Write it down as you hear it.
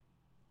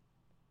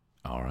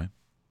All right.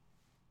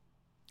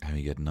 How are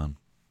you getting on?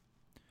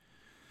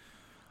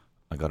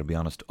 I gotta be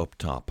honest, up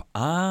top.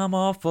 I'm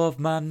off of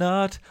my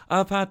nut.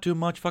 I've had too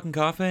much fucking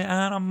coffee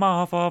and I'm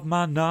off of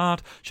my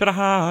nut. Should have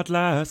had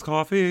less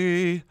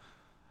coffee.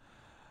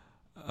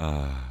 Do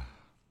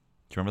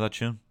you remember that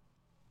tune?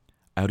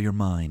 Out of your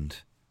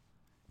mind.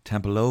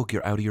 Temple Oak,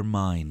 you're out of your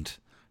mind.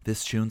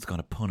 This tune's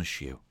gonna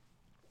punish you.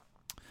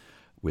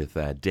 With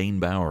Dane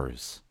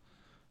Bowers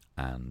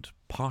and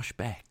Posh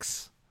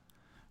Becks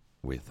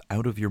with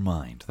Out of Your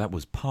Mind. That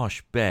was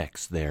Posh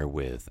Becks there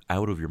with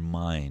Out of Your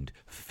Mind,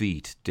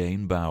 feat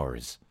Dane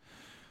Bowers.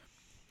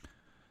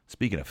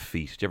 Speaking of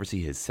feet, did you ever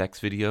see his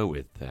sex video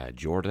with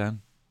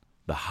Jordan?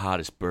 The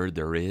hottest bird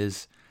there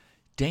is.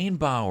 Dane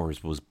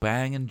Bowers was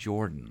banging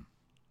Jordan.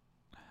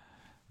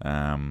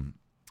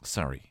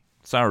 Sorry.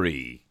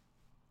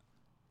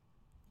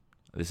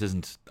 This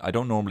isn't... I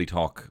don't normally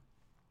talk...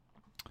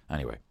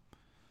 Anyway.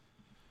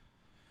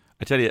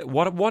 I tell you,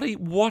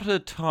 what a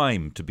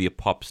time to be a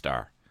pop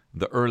star.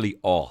 The early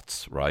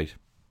aughts, right?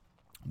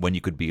 When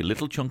you could be a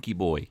little chunky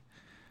boy,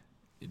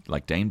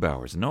 like Dane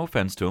Bowers. No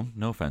offense to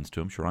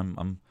him. Sure,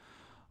 I'm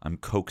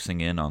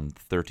coaxing in on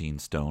 13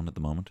 stone at the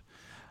moment.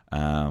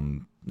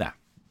 Come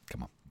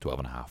on, 12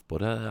 and a half.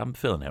 But I'm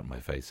filling out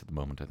my face at the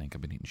moment. I think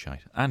I've been eating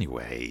shite.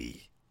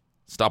 Anyway,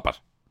 stop it.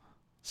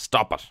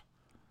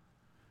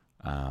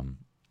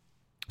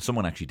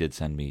 Someone actually did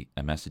send me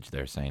a message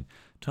there saying,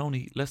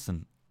 Tony,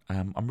 listen,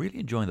 I'm really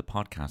enjoying the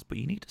podcast, but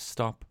you need to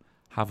stop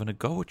having a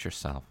go at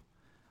yourself.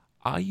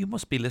 You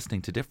must be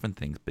listening to different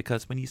things,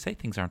 because when you say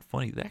things aren't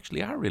funny, they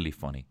actually are really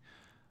funny.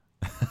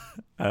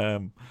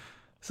 So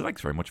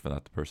thanks very much for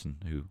that, the person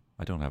who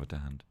I don't have it to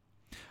hand.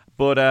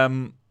 But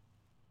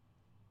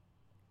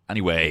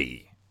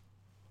anyway,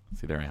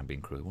 see, there I am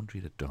being cruel. I wouldn't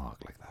treat a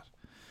dog like that.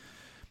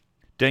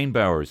 Dane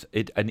Bowers,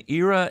 an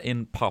era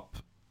in pop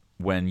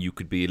when you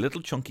could be a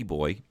little chunky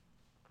boy,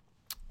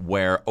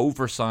 wear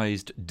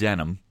oversized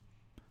denim.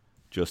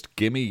 Just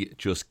give me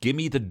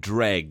the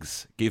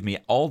dregs. Give me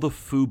all the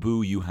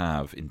FUBU you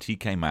have in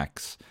TK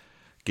Maxx.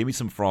 Give me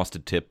some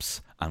frosted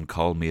tips and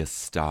call me a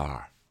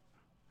star.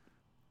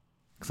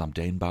 Because I'm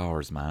Dane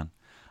Bowers, man.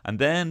 And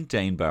then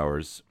Dane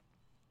Bowers.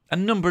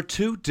 And number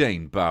 2,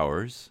 Dane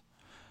Bowers.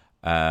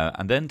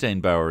 And then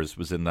Dane Bowers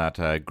was in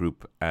that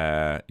group.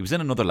 He was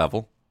in Another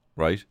Level,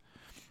 right?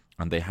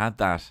 And they had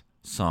that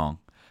song,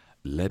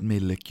 Let Me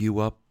Lick You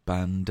Up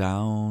and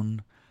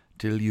Down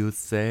till you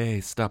say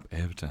stop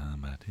every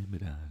time.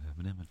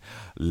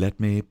 Let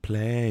me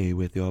play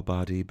with your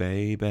body,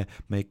 baby.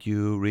 Make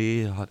you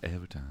real hot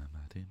every time.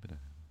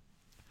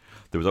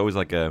 There was always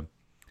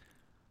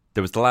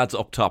there was the lads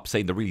up top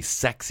saying the really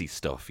sexy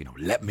stuff, you know,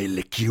 let me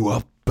lick you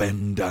up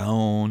and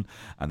down.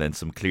 And then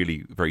some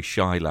clearly very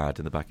shy lad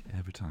in the back,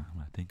 every time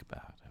I think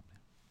about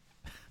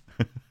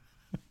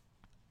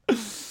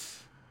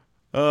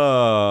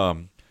it.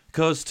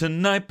 'Cause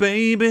tonight,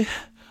 baby,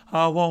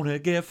 I wanna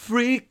get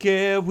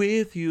freaky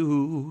with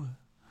you.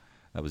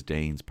 That was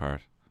Dane's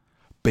part.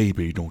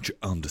 Baby, don't you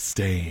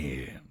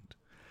understand?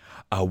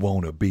 I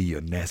wanna be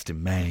a nasty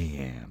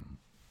man.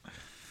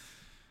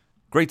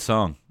 Great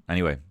song.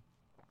 Anyway,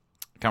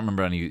 can't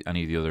remember any of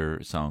the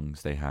other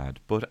songs they had.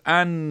 But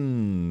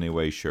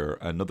anyway, sure,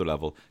 Another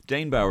Level.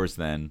 Dane Bowers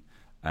then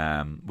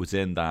was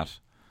in that.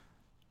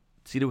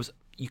 See,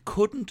 you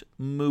couldn't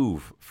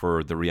move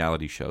for the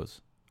reality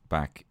shows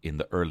back in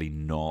the early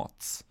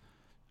noughts.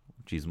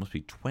 Geez, it must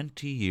be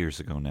 20 years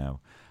ago now.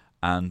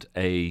 And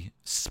a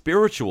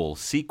spiritual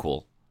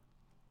sequel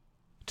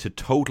to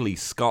Totally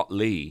Scott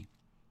Lee.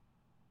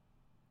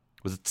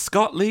 Was it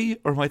Scott Lee,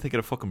 or am I thinking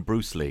of fucking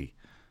Bruce Lee?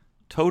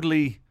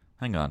 Totally,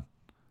 hang on.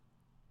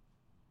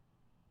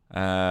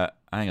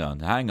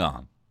 Hang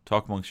on.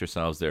 Talk amongst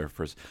yourselves there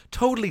first.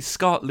 Totally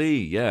Scott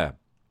Lee, yeah.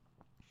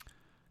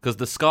 Because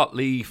the Scott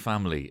Lee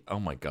family, oh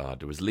my God,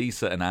 there was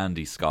Lisa and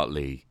Andy Scott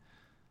Lee.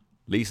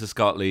 Lisa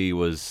Scott Lee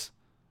was...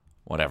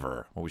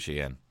 whatever. What was she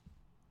in?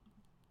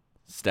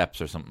 Steps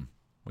or something.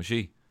 Was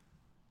she?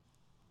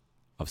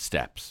 Of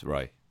Steps,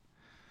 right.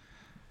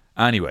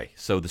 Anyway,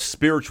 so the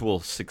spiritual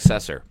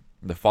successor,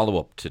 the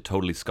follow-up to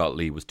Totally Scott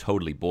Lee was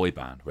Totally Boy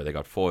Band, where they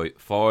got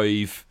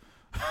five.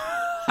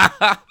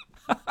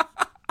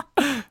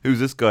 Who's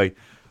this guy?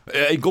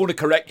 I'm going to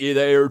correct you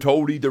there,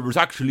 Tony. There was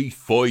actually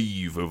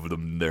 5 of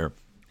them there.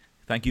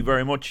 Thank you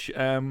very much.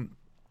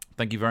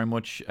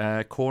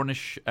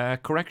 Cornish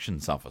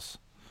Corrections Office.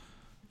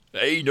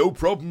 Hey, no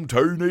problem,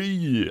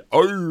 Tony.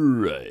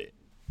 Alright.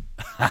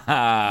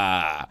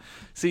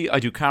 See, I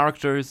do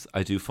characters,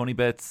 I do funny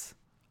bits.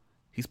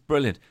 He's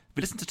brilliant. If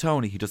you listen to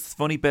Tony, he does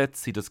funny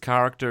bits, he does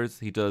characters,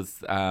 he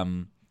does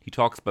he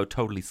talks about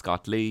Totally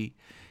Scott Lee,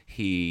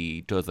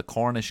 he does a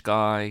Cornish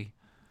guy.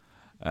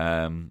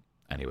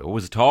 Anyway, what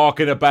was I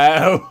talking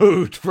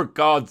about? For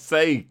God's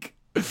sake.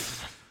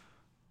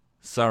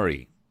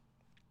 Sorry.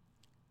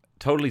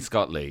 Totally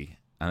Scott Lee,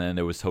 and then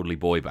there was Totally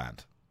Boy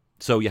Band.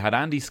 So you had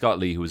Andy Scott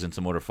Lee, who was in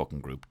some other fucking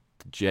group,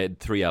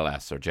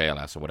 3LS or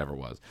JLS or whatever it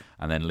was,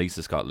 and then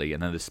Lisa Scott Lee,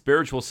 and then the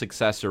spiritual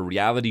successor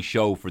reality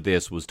show for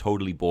this was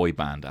Totally Boy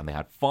Band, and they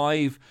had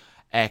 5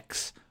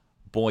 ex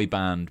boy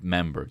band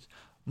members.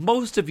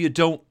 Most of you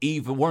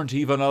weren't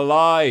even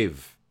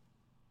alive.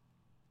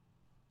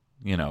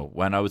 You know,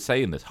 when I was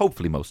saying this,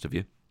 hopefully most of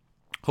you.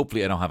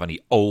 Hopefully I don't have any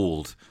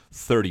old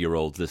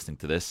 30-year-olds listening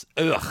to this.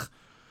 Ugh.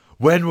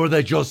 When will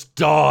they just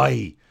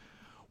die?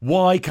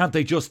 Why can't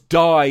they just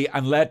die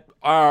and let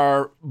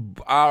our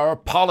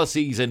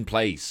policies in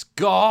place?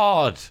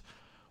 God!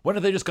 When are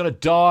they just going to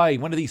die?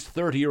 When are these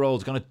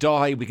 30-year-olds going to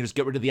die? We can just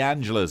get rid of the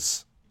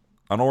Angelas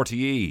on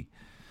RTE.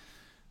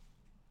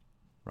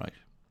 Right.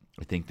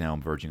 I think now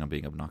I'm verging on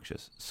being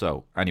obnoxious.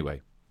 So,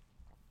 anyway.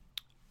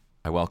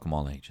 I welcome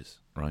all ages,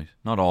 right?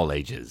 Not all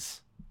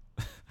ages.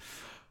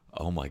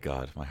 Oh my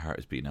God, my heart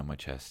is beating on my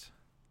chest.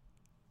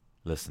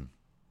 Listen.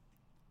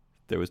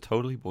 There was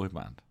Totally Boy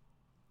Band.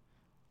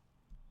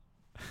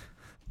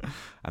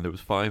 And there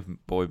was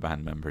 5 boy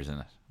band members in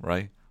it,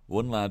 right?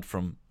 One lad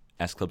from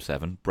S Club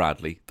 7,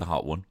 Bradley, the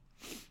hot one,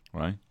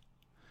 right?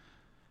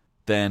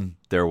 Then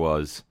there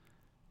was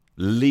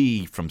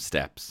Lee from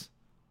Steps,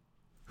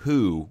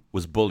 who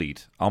was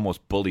bullied,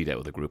 almost bullied out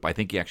of the group. I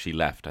think he actually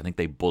left. I think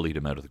they bullied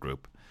him out of the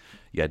group.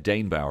 You had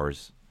Dane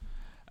Bowers.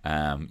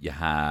 You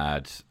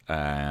had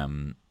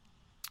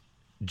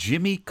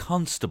Jimmy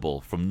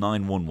Constable from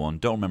 911.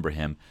 Don't remember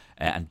him.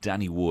 And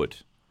Danny Wood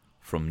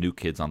from New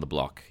Kids on the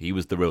Block. He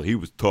was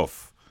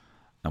tough.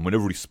 And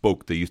whenever he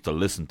spoke, they used to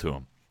listen to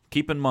him.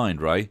 Keep in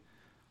mind, right?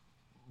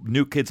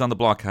 New Kids on the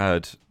Block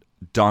had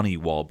Donnie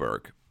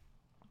Wahlberg,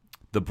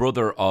 the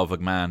brother of a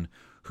man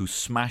who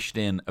smashed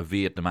in a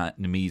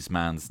Vietnamese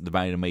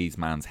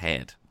man's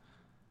head.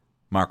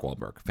 Mark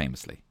Wahlberg,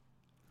 famously.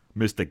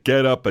 Mr.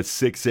 Get up at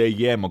 6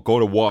 a.m. and go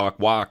to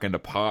walk in the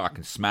park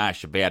and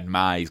smash a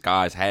Vietnamese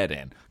guy's head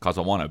in because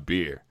I want a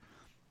beer.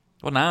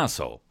 What an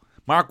asshole.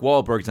 Mark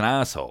Wahlberg's an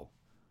asshole.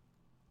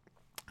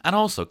 And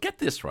also, get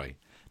this right.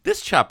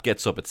 This chap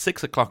gets up at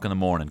 6 o'clock in the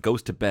morning,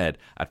 goes to bed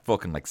at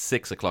fucking like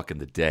 6 o'clock in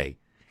the day.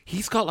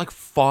 He's got like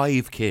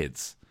 5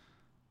 kids.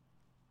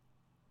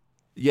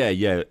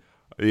 Yeah,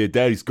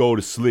 daddy's go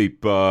to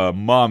sleep.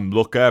 Mom,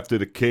 look after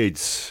the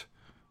kids.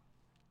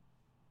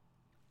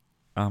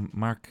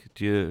 Mark,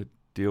 do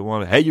you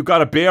want to? Hey, you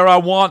got a beer I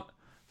want?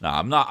 No,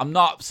 I'm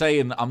not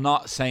saying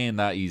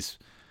that he's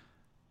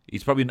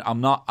probably.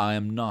 I'm not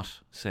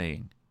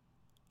saying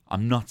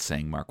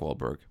Mark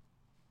Wahlberg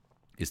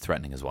is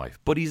threatening his wife,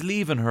 but he's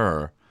leaving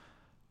her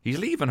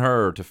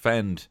to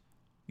fend,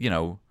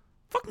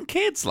 fucking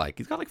kids. Like,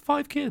 he's got like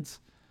 5 kids.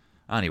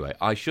 Anyway,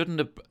 I shouldn't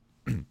have.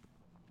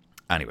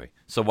 Anyway,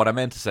 so what I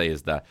meant to say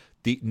is that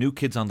the New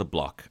Kids on the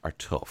Block are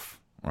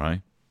tough,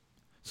 right?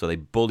 So they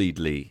bullied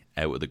Lee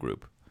out of the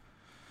group.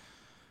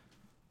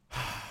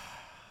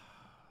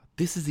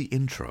 This is the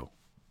intro.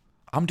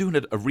 I'm doing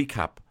a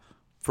recap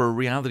for a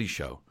reality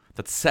show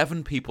that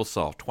 7 people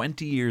saw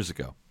 20 years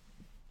ago.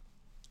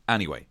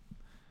 Anyway,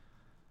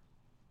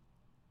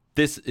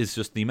 this is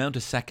just the amount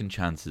of second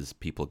chances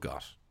people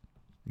got.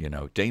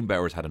 Dane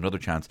Bowers had another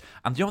chance.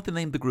 And do you know what they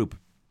named the group?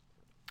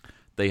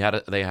 They had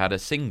a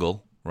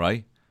single,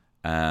 right?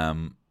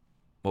 What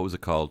was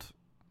it called?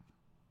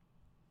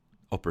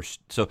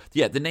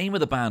 The name of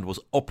the band was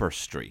Upper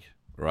Street,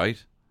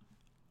 right?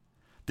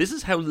 This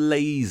is how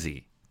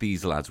lazy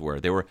these lads were.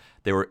 They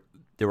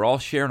were all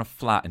sharing a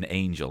flat in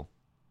Angel,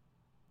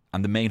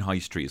 and the main high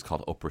street is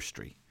called Upper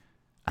Street,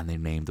 and they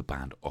named the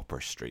band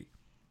Upper Street.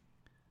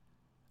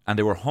 And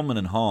they were humming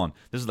and hawing.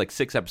 This is like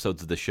 6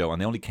 episodes of the show,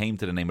 and they only came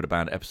to the name of the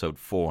band episode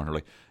 4, and they're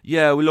like,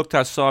 "Yeah, we looked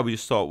outside, we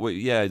just thought,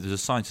 there's a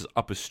sign that says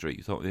Upper Street."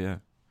 You thought, yeah,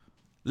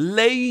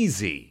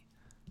 lazy.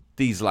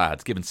 These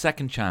lads given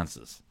second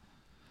chances.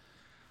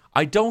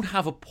 I don't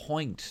have a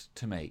point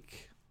to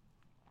make.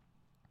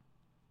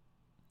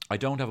 And I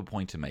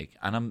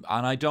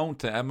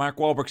don't. Mark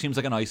Wahlberg seems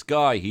like a nice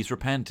guy. He's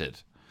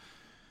repented.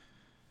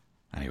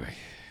 Anyway,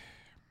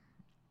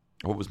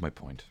 what was my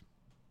point?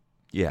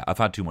 Yeah, I've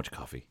had too much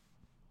coffee.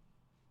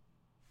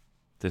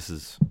 This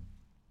is...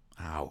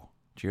 Ow.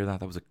 Did you hear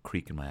that? That was a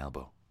creak in my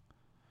elbow.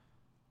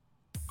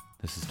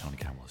 This is Tony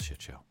Campbell's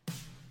Shit Show.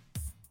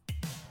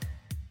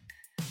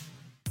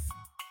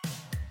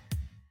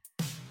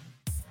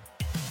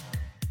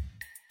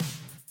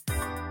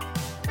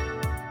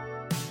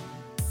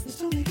 It's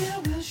Tony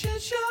Campbell's Shit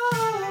Show.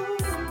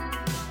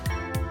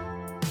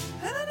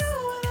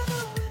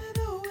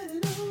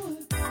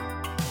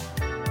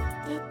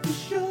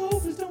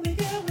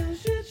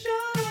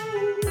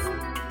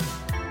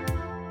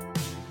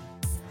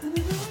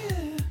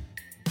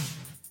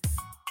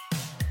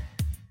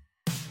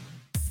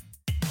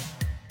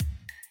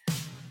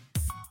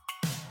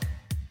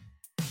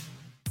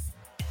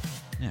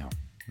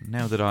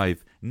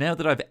 Now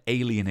that I've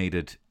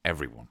alienated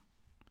everyone.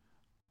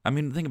 I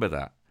mean, think about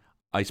that.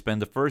 I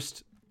spend the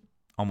first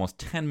almost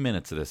 10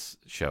 minutes of this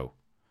show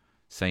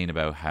saying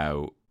about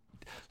how,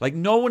 like,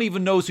 no one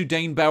even knows who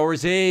Dane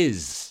Bowers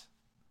is.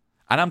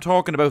 And I'm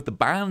talking about the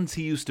bands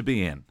he used to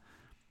be in.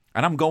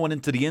 And I'm going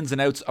into the ins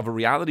and outs of a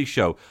reality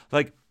show.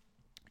 Like,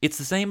 it's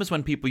the same as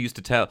when people used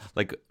to tell,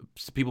 like,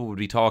 people would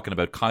be talking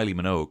about Kylie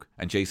Minogue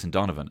and Jason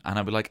Donovan. And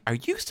I'd be like, are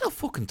you still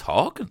fucking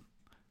talking?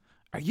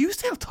 Are you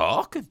still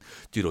talking?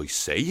 Did I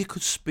say you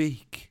could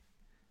speak?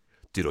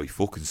 Did I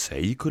fucking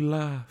say you could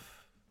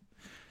laugh?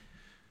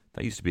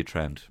 That used to be a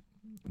trend.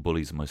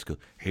 Bullies in my school.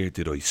 Here,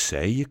 did I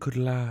say you could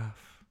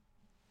laugh?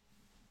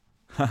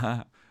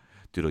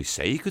 Did I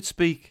say you could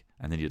speak?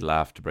 And then you'd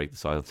laugh to break the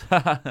silence.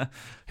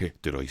 Here,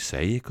 did I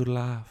say you could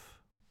laugh?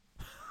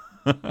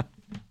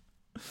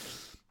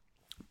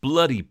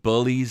 Bloody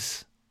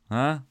bullies,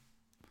 huh?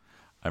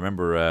 I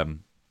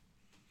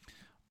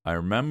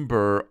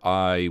remember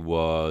I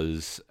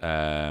was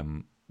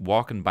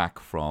walking back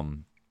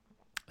from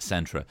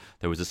Centra.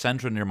 There was a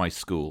Centra near my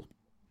school,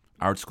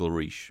 Art School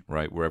Reach,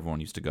 right, where everyone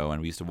used to go,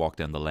 and we used to walk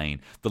down the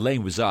lane. The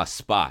lane was our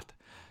spot.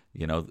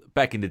 You know,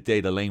 back in the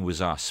day, the lane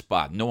was our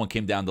spot. No one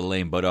came down the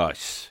lane but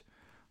us.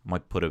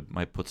 Might put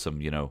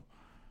some,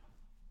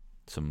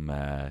 some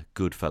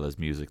Goodfellas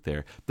music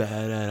there.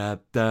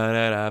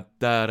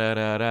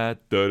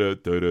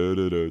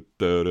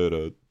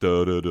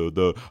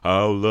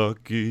 How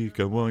lucky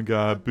can one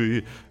guy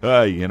be?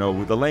 Hey,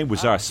 the lane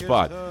was our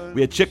spot. We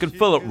had chicken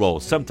fillet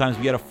rolls. Sometimes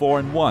we had a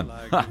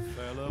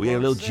 4-in-1. We had a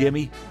little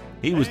Jimmy.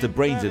 He was the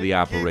brains of the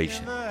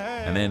operation.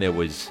 And then there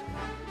was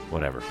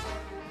whatever.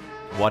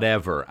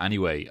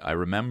 Anyway,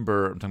 I'm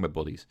talking about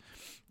bullies.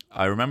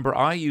 I remember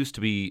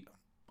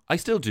I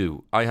still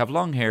do. I have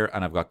long hair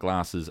and I've got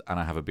glasses and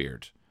I have a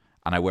beard.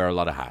 And I wear a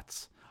lot of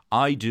hats.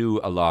 I do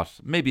a lot.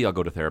 Maybe I'll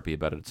go to therapy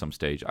about it at some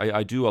stage.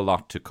 I do a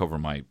lot to cover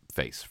my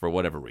face for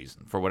whatever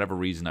reason. For whatever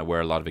reason, I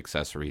wear a lot of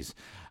accessories.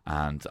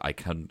 And I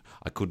couldn't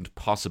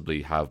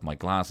possibly have my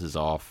glasses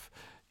off,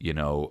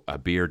 a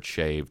beard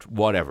shaved,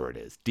 whatever it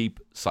is. Deep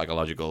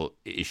psychological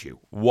issue.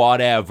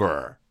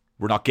 Whatever.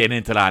 We're not getting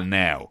into that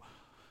now.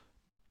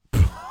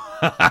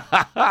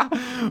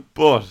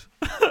 But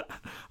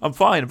I'm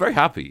fine. I'm very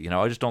happy.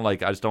 I just don't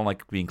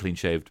like being clean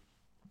shaved,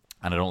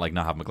 and I don't like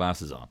not having my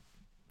glasses on.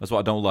 That's what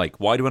I don't like.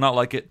 Why do I not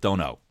like it? Don't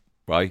know.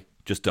 Right?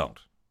 Just don't.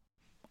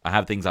 I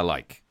have things I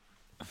like.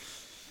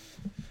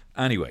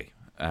 Anyway,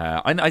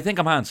 I think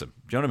I'm handsome.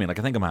 Do you know what I mean? Like,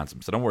 I think I'm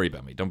handsome, so don't worry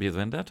about me. Don't be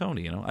offended,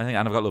 Tony. I think,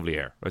 and I've got lovely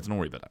hair. Right? So don't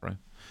worry about that. Right?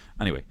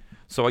 Anyway,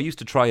 so I used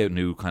to try out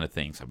new kind of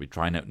things. I'd be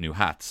trying out new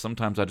hats.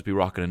 Sometimes I'd just be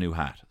rocking a new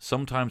hat.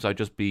 Sometimes I'd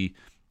just be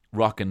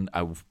rocking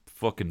a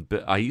fucking.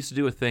 I used to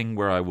do a thing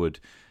where I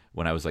would.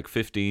 When I was like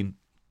 15,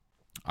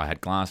 I had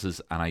glasses,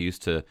 and I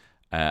used to,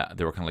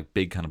 they were kind of like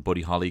big kind of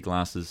Buddy Holly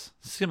glasses,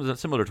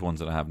 similar to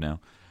ones that I have now.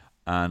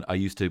 And I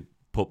used to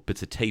put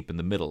bits of tape in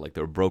the middle, like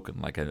they were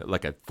broken, like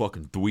a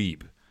fucking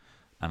dweeb.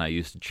 And I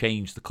used to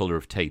change the color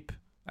of tape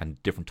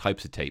and different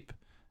types of tape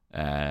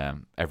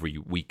every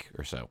week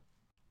or so,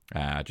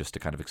 just to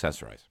kind of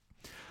accessorize.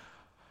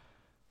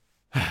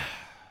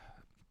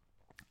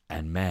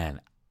 And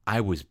man,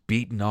 I was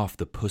beating off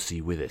the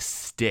pussy with a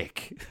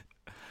stick.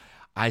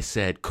 I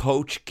said,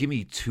 Coach, give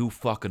me 2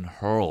 fucking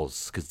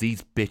hurls, because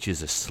these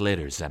bitches are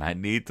slitters and I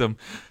need them.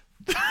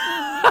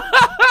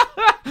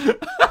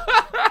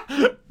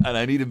 And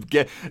I need them to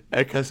get,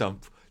 because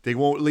they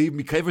won't leave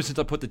me. Ever since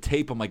I put the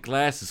tape on my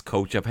glasses,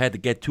 Coach, I've had to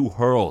get 2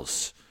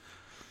 hurls.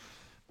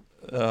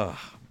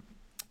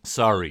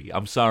 Sorry.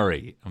 I'm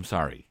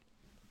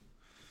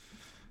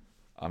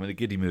in a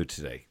giddy mood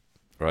today,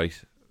 right?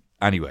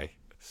 Anyway,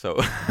 so,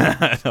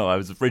 no, I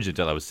was frigid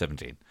until I was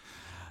 17.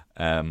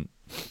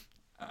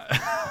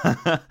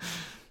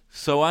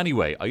 So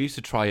anyway, I used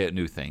to try out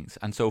new things,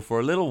 and so for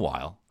a little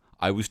while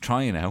I was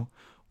trying out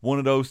one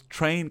of those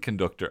train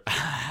conductor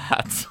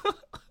hats.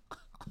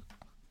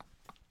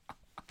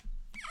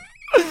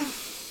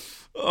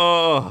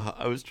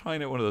 I was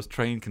trying out one of those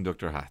train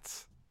conductor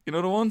hats. You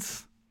know the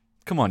ones?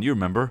 Come on, you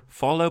remember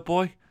Fallout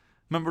Boy?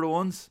 Remember the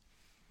ones?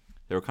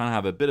 They were kind of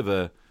have a bit of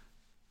a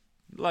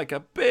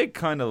big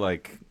kind of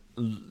like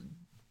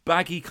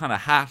baggy kind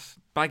of hat,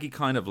 baggy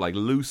kind of like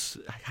loose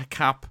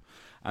cap.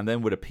 And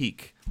then with a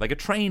peak, like a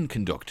train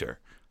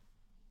conductor.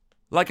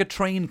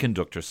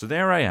 So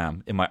there I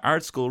am in my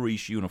Art School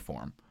Reach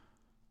uniform,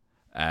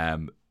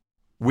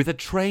 with a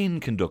train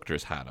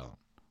conductor's hat on,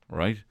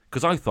 right?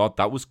 Because I thought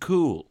that was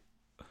cool,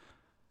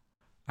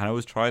 and I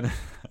was trying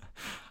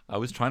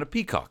to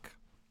peacock.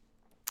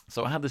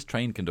 So I had this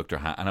train conductor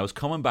hat, and I was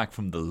coming back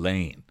from the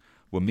lane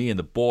when me and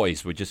the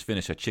boys would just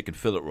finish our chicken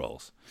fillet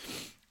rolls,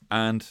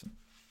 and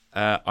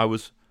I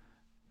was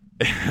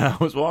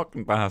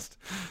walking past.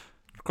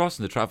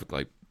 Crossing the traffic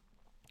light,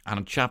 and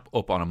a chap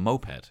up on a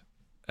moped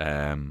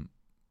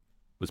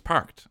was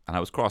parked, and I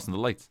was crossing the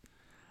lights,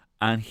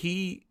 and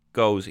he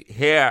goes,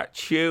 "Here,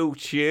 chew,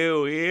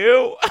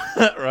 you,"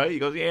 right? He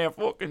goes, "Yeah,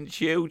 fucking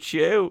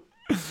chew,"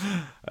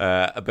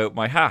 about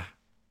my hat.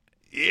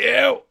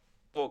 You,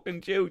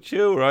 fucking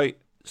chew, right?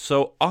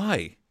 So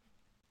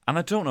and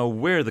I don't know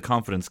where the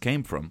confidence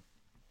came from.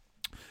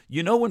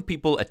 When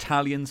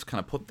Italians kind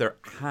of put their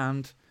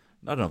hand,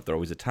 I don't know if they're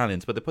always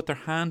Italians, but they put their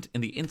hand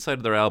in the inside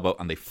of their elbow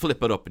and they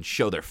flip it up and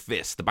show their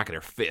fist, the back of their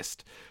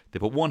fist. They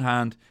put one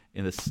hand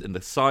in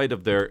the side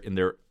of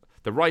the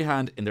right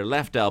hand in their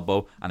left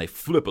elbow, and they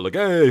flip it like,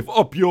 "Hey,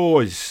 up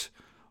yours,"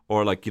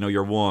 or like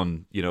you're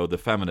one, the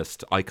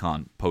feminist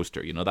icon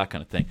poster, that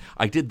kind of thing.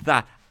 I did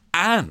that,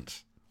 and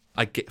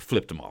I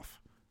flipped them off,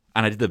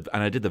 and I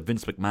did the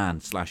Vince McMahon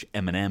 /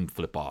 Eminem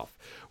flip off,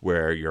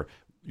 where you're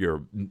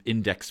your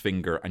index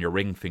finger and your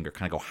ring finger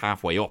kind of go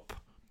halfway up.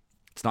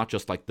 It's not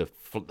just like the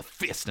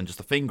fist and just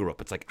the finger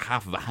up. It's like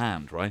half of a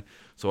hand, right?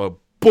 So I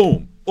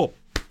boom up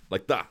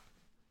like that,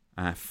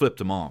 and I flipped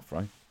him off,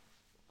 right?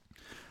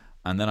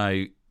 And then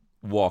I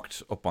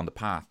walked up on the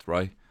path,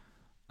 right?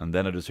 And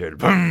then I just heard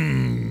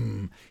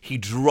boom. He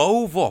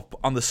drove up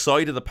on the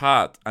side of the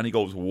path, and he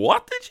goes,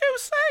 "What did you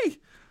say?"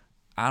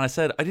 And I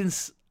said, "I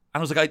didn't." And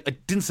I was like, I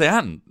didn't say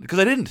anything, because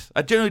I didn't.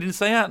 I genuinely didn't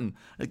say anything.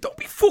 Like, don't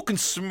be fucking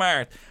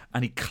smart.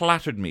 And he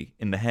clattered me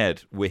in the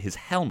head with his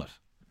helmet.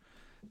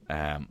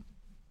 And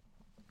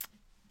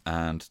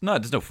no,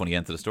 there's no funny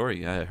end to the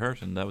story. I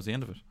hurt, and that was the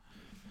end of it.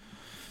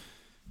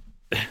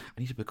 I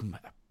need to become,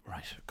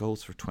 right,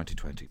 goals for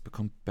 2020.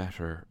 Become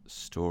better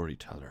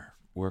storyteller.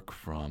 Work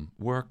from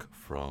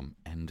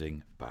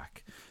ending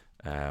back.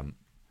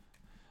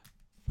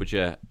 But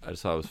yeah, I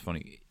just thought it was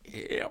funny.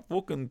 Yeah,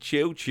 fucking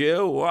chew,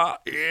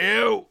 what?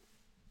 Ew.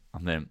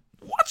 And then,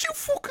 what you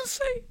fucking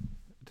say? I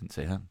didn't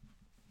say that.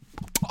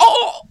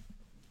 Oh!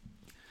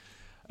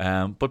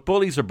 But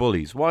bullies are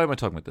bullies. Why am I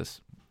talking about this?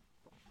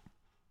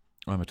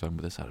 I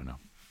don't know.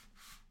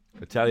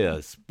 I tell you,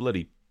 it's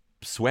bloody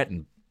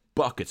sweating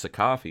buckets of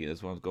coffee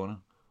is what's going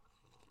on.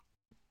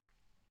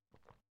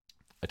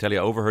 I tell you,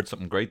 I overheard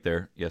something great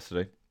there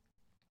yesterday.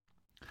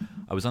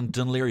 I was on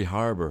Dunleary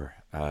Harbour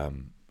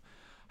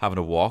having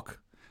a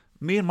walk.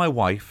 Me and my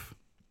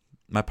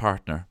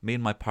partner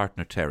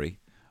Terry,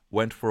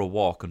 went for a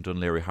walk on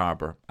Dunleary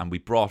Harbour, and we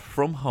brought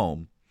from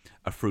home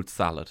a fruit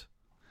salad,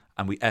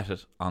 and we ate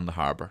it on the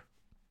harbour.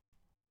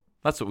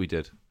 That's what we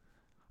did.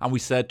 And we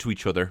said to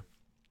each other,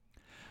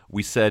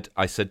 I said,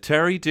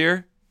 Terry,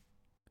 dear,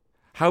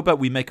 how about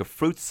we make a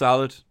fruit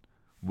salad,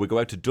 we go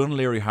out to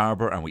Dunleary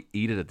Harbour, and we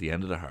eat it at the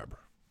end of the harbour.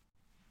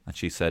 And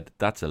she said,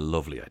 that's a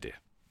lovely idea.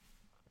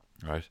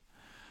 Right?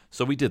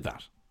 So we did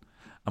that.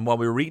 And while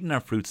we were eating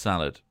our fruit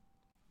salad,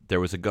 there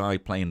was a guy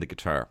playing the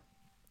guitar.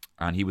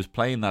 And he was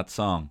playing that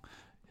song,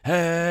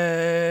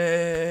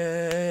 Hey,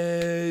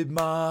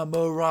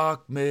 Mama,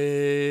 rock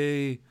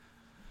me.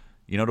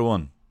 You know the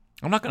one?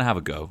 I'm not going to have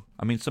a go.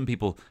 I mean, some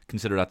people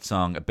consider that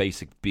song a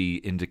basic B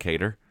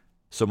indicator.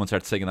 Someone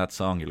starts singing that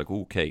song, you're like,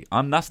 okay.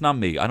 That's not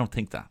me. I don't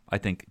think that. I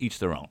think each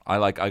their own.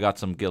 I got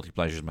some guilty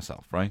pleasures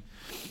myself, right?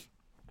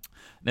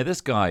 Now,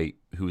 this guy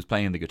who was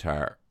playing the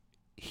guitar,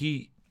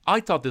 I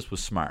thought this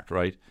was smart,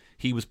 right?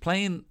 He was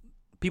playing,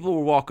 people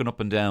were walking up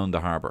and down the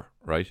harbour,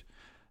 right?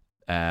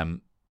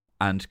 And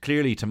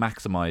clearly to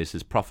maximise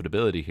his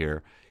profitability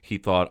here, he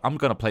thought, I'm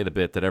going to play the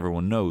bit that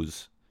everyone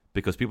knows,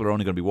 because people are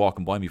only going to be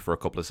walking by me for a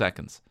couple of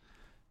seconds,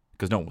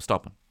 because no one was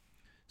stopping.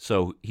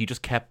 So he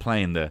just kept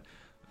playing the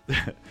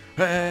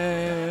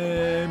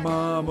Hey,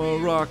 Mama,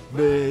 rock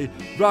me,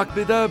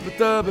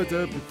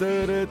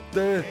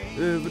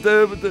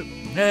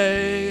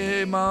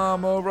 hey,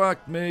 Mama,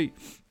 rock me.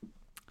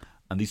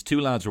 And these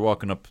two lads were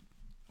walking up,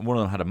 and one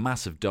of them had a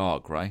massive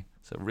dog, right?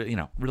 So,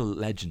 real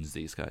legends,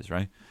 these guys,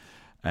 right?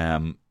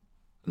 No,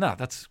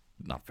 that's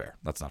not fair.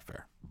 That's not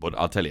fair. But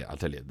I'll tell you,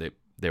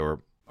 they were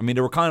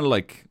kind of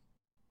like,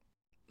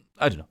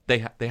 I don't know.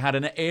 They had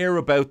an air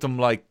about them,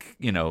 like,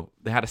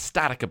 they had a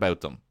static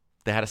about them.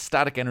 They had a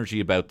static energy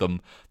about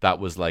them that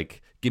was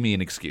like, give me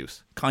an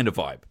excuse kind of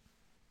vibe.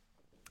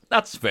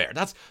 That's fair.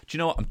 Do you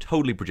know what? I'm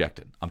totally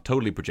projecting.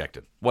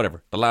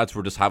 Whatever. The lads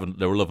were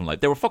they were loving life.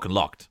 They were fucking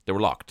locked. They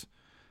were locked.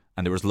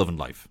 And they were just loving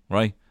life,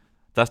 right?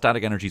 That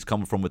static energy is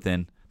coming from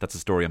within. That's a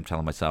story I'm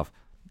telling myself.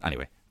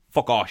 Anyway,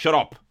 fuck off. Shut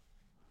up.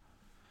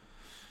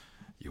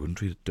 You wouldn't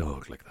treat a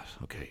dog like that.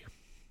 Okay.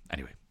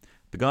 Anyway,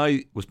 the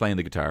guy was playing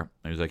the guitar, and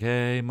he was like,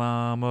 hey,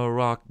 Mama,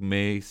 rock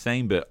me.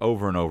 Same bit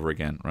over and over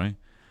again, right?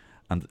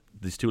 And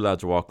these two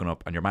lads are walking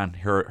up, and your man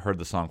heard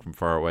the song from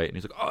far away, and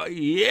he's like, oh,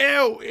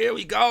 yeah, here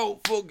we go.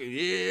 Fucking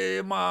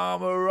yeah,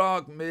 Mama,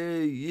 rock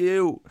me,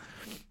 you.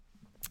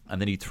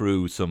 And then he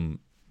threw some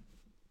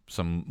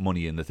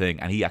money in the thing,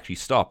 and he actually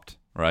stopped,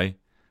 right?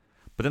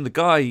 But then the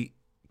guy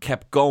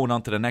kept going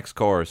on to the next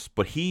chorus,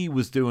 but he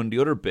was doing the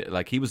other bit,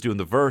 like he was doing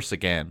the verse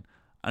again.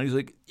 And he's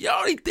like, you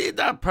already did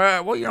that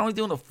part. What, you're only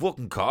doing the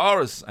fucking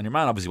chorus? And your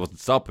man obviously wasn't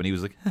stopping. He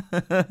was like,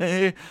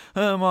 hey,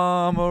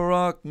 Mama,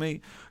 rock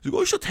me. He's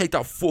like, I should take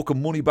that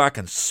fucking money back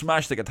and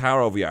smash the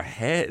guitar over your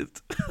head.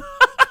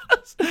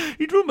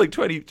 He drew him like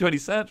 20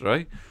 cents,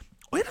 right?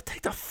 I had to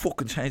take that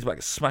fucking change back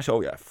and smash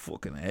over your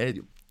fucking head.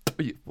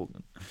 You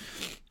fucking...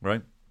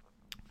 Right?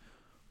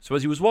 So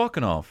as he was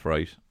walking off,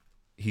 right,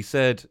 he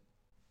said,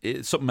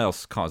 something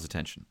else caught his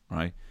attention,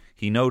 right?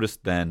 He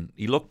noticed then,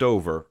 he looked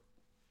over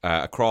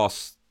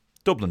across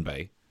Dublin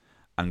Bay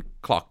and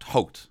clocked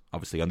Howth,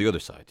 obviously, on the other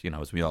side.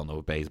 As we all know,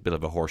 a bay is a bit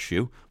of a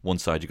horseshoe. One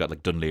side you got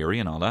like Dunleary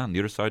and all that, and the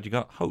other side you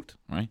got Howth,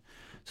 right?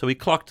 So he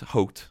clocked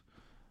Howth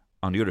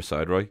on the other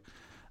side, right?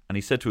 And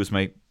he said to his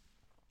mate,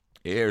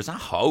 here, is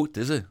that Howth,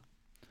 is it?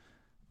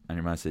 And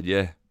your man said,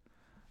 yeah.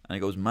 And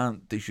he goes,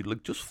 man, they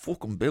should just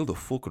fucking build a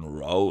fucking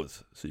road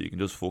so you can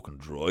just fucking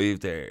drive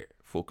there.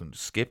 Fucking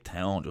skip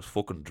town, just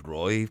fucking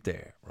drive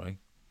there, right?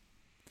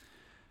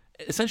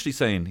 Essentially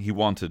saying he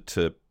wanted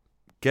to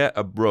get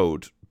a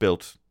road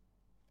built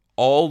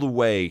all the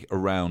way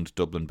around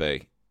Dublin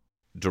Bay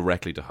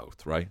directly to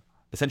Howth, right?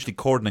 Essentially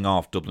cordoning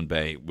off Dublin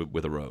Bay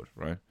with a road,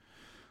 right?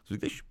 So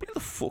they should build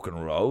a fucking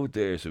road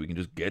there so we can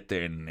just get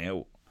there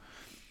now.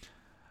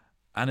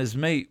 And his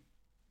mate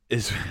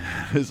just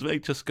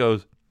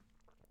goes.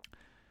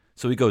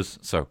 So he goes.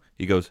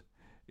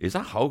 Is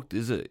that Howth?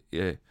 Is it?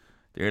 Yeah.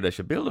 There, they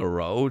should build a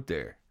road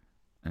there.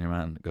 And your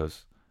man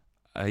goes,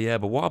 yeah,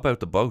 but what about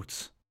the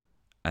boats?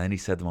 And then he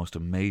said the most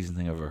amazing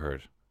thing I've ever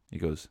heard. He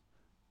goes,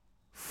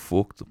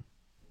 fuck them.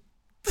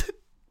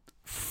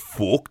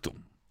 Fuck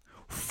them.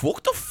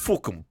 Fuck the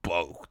fucking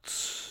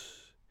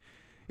boats.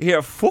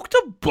 Yeah, fuck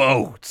the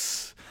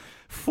boats.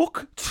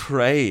 Fuck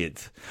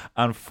trade.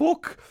 And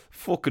fuck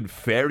fucking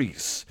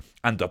ferries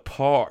and the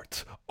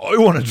port. I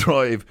want to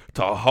drive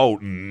to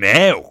Howth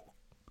now.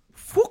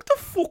 Fuck the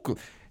fuck.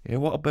 Yeah,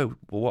 what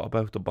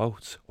about the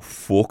boats?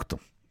 Fuck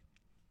them.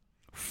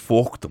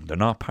 Fuck them. They're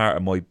not part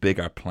of my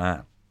bigger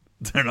plan.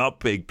 They're not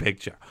big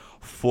picture.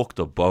 Fuck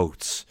the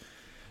boats.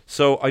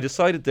 So I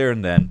decided there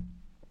and then,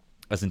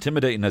 as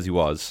intimidating as he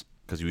was,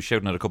 because he was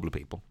shouting at a couple of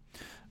people,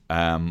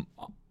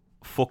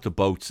 fuck the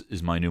boats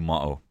is my new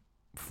motto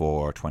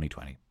for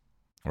 2020,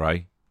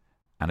 right?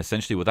 And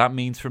essentially what that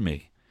means for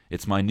me,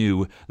 it's my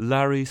new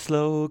Larry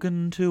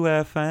slogan to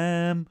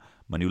FM.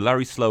 My new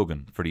Larry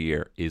slogan for the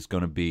year is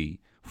going to be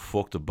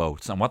fuck the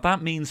boats. And what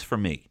that means for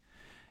me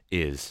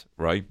is,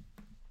 right,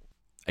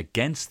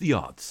 against the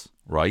odds,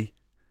 right,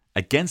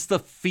 against the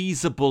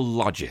feasible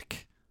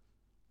logic,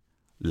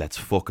 let's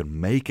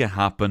fucking make it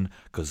happen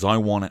because I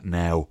want it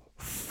now.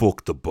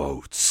 Fuck the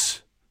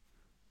boats.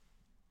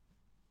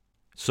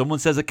 Someone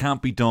says it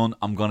can't be done,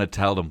 I'm going to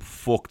tell them,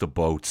 fuck the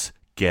boats,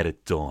 get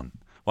it done.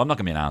 Well, I'm not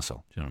going to be an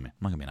asshole. Do you know what I mean?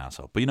 I'm not going to be an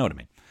asshole, but you know what I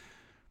mean.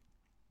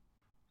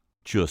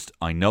 Just,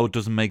 I know it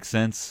doesn't make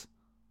sense,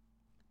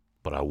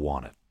 but I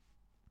want it.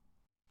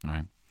 All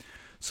right.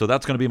 So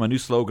that's going to be my new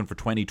slogan for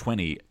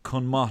 2020.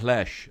 Cún maith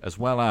leis, as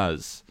well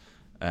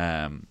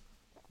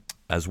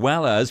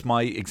as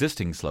my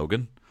existing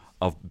slogan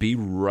of be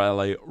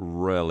really,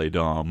 really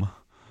dumb.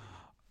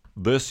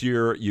 This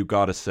year, you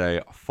got to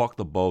say, fuck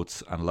the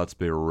boats and let's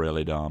be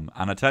really dumb.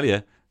 And I tell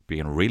you,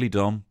 being really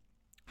dumb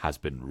has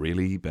been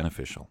really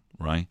beneficial,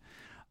 right?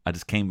 I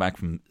just came back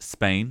from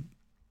Spain.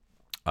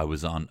 I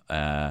was on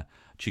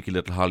cheeky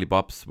little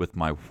hollybops with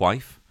my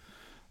wife.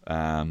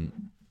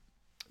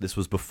 This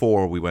was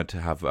before we went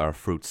to have our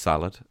fruit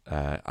salad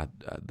at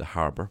the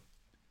harbour.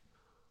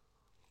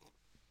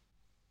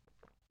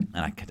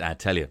 And I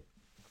tell you,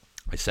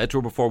 I said to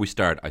her before we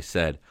start, I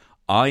said,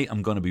 I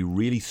am going to be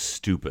really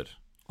stupid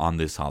on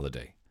this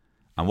holiday.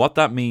 And what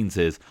that means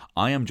is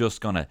I am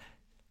just going to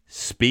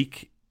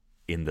speak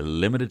in the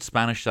limited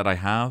Spanish that I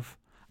have,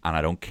 and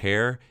I don't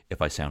care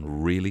if I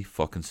sound really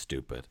fucking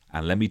stupid.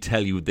 And let me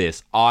tell you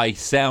this, I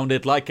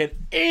sounded like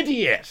an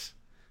idiot.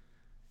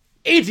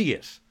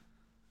 Idiot.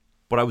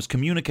 But I was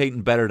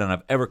communicating better than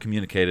I've ever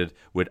communicated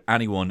with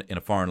anyone in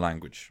a foreign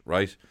language,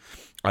 right?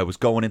 I was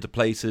going into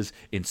places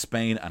in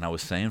Spain and I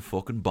was saying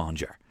fucking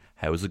bonjour.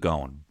 How's it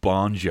going?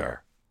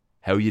 Bonjour.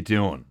 How you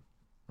doing?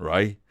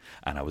 Right?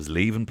 And I was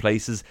leaving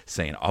places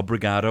saying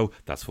obrigado.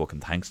 That's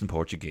fucking thanks in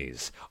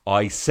Portuguese.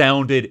 I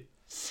sounded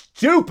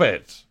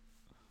stupid.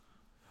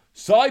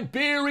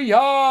 Siberia.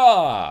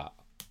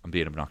 I'm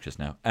being obnoxious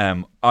now.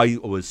 I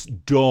was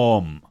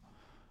dumb.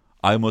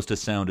 I must have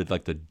sounded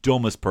like the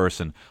dumbest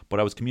person, but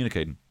I was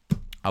communicating.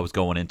 I was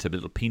going into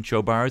little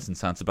pincho bars in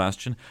San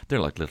Sebastian. They're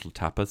like little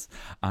tapas.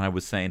 And I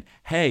was saying,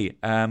 hey,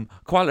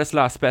 ¿cuál es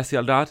la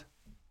especialidad?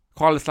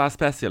 ¿Cuál es la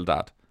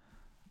especialidad?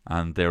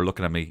 And they were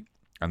looking at me.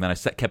 And then I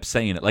kept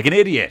saying it like an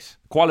idiot.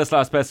 ¿Cuál es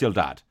la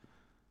especialidad?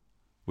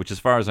 Which, as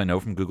far as I know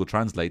from Google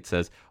Translate,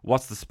 says,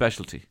 what's the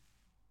specialty?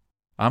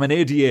 I'm an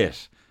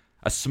idiot.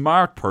 A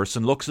smart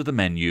person looks at the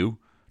menu,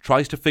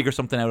 tries to figure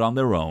something out on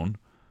their own.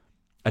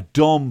 A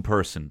dumb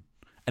person,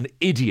 an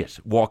idiot,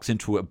 walks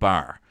into a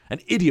bar. An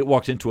idiot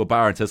walks into a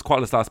bar and says,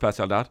 ¿Cuál es la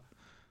especialidad?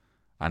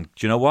 And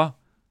do you know what?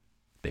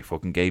 They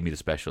fucking gave me the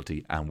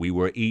specialty, and we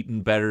were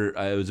eating better.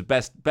 It was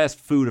the best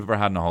food I've ever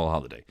had in a whole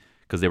holiday,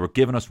 because they were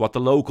giving us what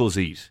the locals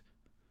eat.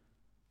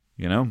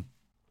 You know?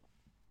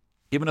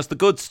 Giving us the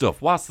good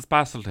stuff. What's the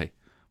specialty?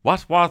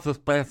 What's the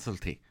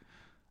specialty?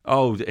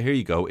 Oh, here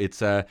you go. It's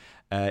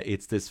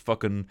this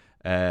fucking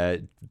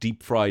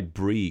deep fried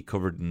brie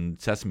covered in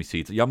sesame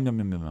seeds. Yum yum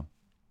yum yum.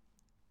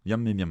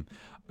 Yum yum yum.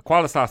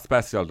 ¿Cuál es la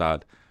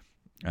especialidad?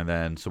 And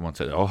then someone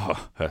said,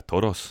 oh,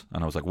 todos.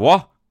 And I was like,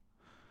 what?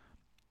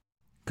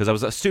 Because I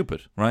was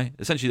stupid, right?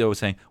 Essentially, they were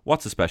saying,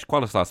 what's the special?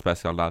 ¿Cuál es la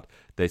especialidad?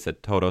 They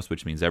said todos,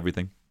 which means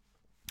everything.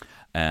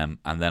 And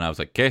then I was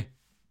like, ¿qué?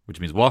 Which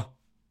means what?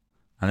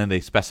 And then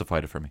they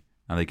specified it for me.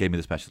 And they gave me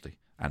the specialty.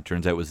 And it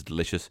turns out it was a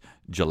delicious,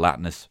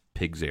 gelatinous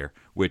pig's ear,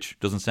 which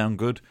doesn't sound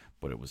good,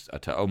 but it was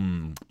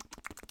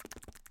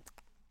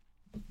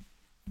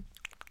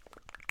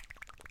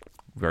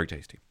very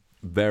tasty.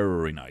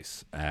 Very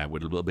nice,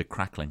 with a little bit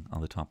crackling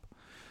on the top.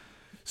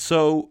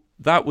 So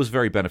that was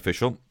very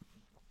beneficial,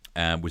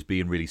 was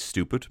being really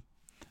stupid.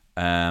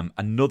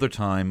 Another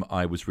time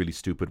I was really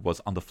stupid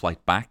was on the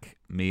flight back.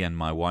 Me and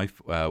my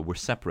wife were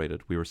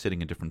separated. We were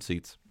sitting in different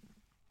seats.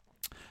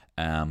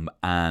 And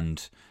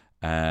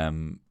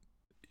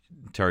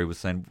Terry was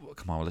saying,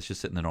 come on, well, let's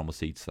just sit in the normal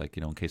seats, like,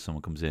 in case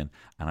someone comes in.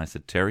 And I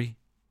said, Terry,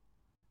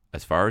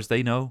 as far as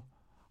they know,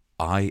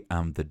 I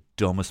am the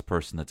dumbest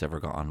person that's ever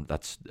got on.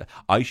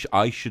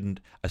 I shouldn't,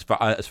 as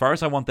far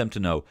as I want them to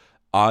know,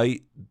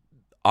 it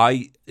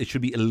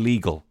should be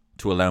illegal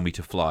to allow me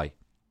to fly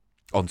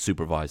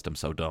unsupervised. I'm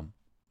so dumb,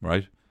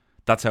 right?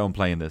 That's how I'm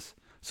playing this.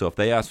 So if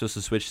they ask us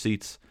to switch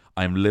seats,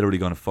 I'm literally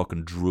going to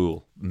fucking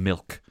drool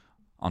milk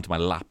onto my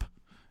lap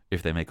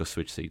if they make us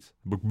switch seats.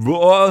 But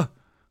what?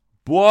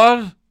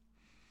 But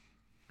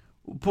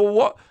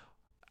what?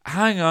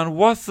 Hang on,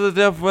 what's the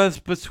difference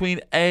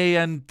between A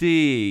and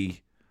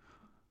D?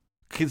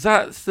 Does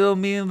that still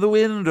mean the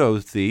window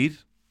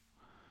seat?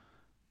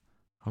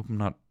 Hope I'm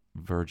not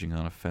verging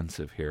on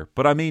offensive here.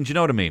 But I mean, do you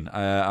know what I mean?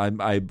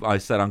 I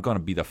said I'm going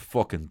to be the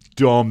fucking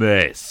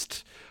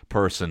dumbest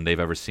person they've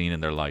ever seen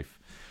in their life.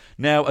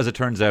 Now, as it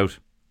turns out,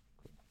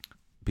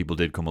 people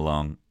did come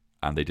along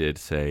and they did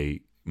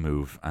say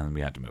move, and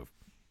we had to move.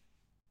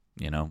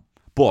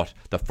 But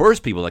the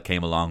first people that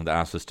came along that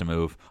asked us to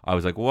move, I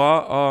was like,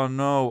 what? Oh,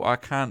 no, I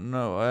can't,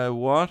 no,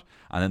 what?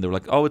 And then they were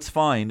like, oh, it's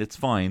fine.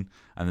 And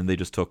then they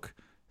just took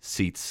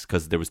seats,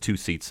 because there was 2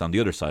 seats on the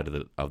other side of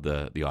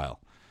the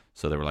aisle.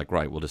 So they were like,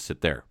 right, we'll just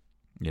sit there.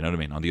 You know what I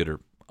mean? On the other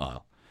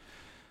aisle.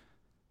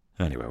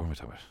 Anyway, what am I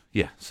talking about?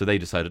 Yeah, so they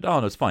decided, oh,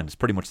 no, it's fine. It's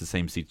pretty much the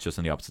same seats, just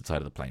on the opposite side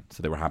of the plane.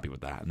 So they were happy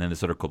with that. And then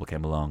this other couple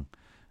came along,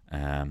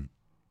 and,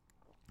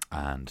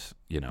 got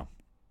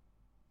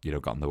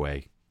in the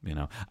way.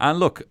 And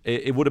look,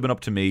 it would have been up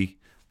to me.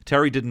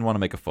 Terry didn't want to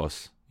make a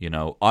fuss.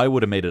 I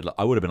would have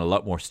been a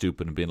lot more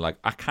stupid and been like,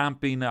 I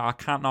can't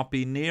not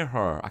be near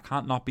her. I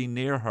can't not be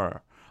near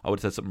her. I would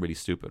have said something really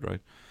stupid, right?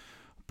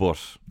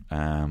 But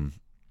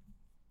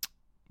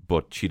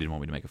she didn't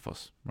want me to make a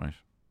fuss, right?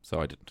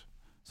 So I didn't.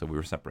 So we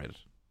were separated,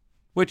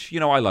 which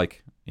I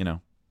like.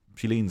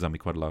 She leans on me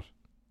quite a lot.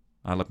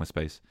 I like my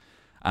space.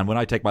 And when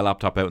I take my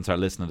laptop out and start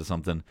listening to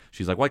something,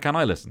 she's like, why can't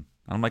I listen?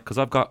 And I'm like, because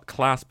I've got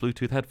class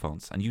Bluetooth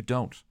headphones and you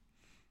don't.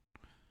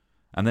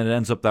 And then it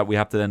ends up that we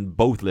have to then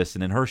both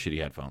listen in her shitty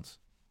headphones.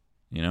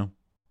 Not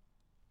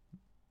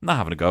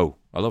having a go.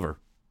 I love her.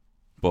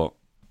 But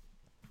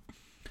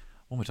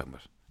what am I talking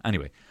about?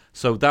 Anyway,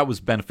 so that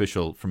was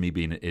beneficial for me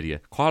being an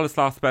idiot. Qual is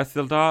la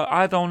special da?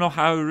 I don't know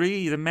how to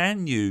read a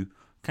menu.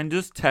 Can you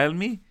just tell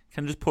me?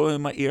 Can you just put it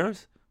in my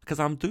ears? Because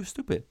I'm too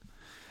stupid.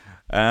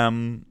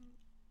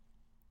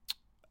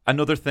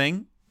 Another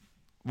thing,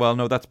 well,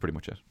 no, that's pretty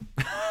much it.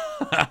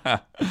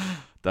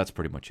 That's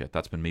pretty much it.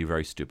 That's been me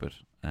very stupid.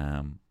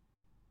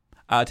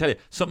 I'll tell you,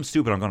 something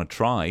stupid I'm going to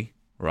try,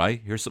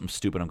 right? Here's something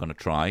stupid I'm going to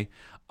try.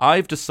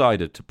 I've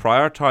decided to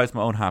prioritize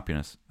my own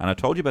happiness. And I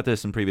told you about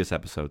this in previous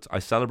episodes. I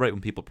celebrate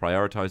when people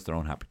prioritize their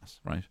own happiness,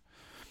 right?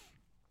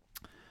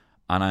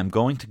 And I'm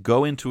going to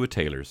go into a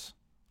tailor's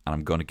and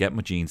I'm going to get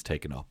my jeans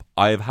taken up.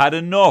 I have had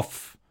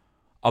enough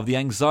of the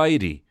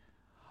anxiety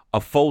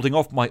of folding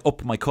up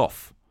my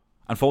cuff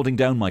and folding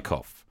down my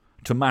cuff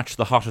to match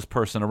the hottest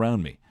person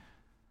around me.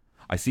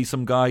 I see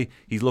some guy,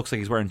 he looks like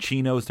he's wearing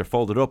chinos, they're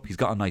folded up, he's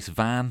got a nice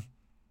van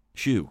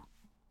shoe.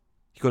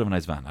 He could have a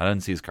nice van. I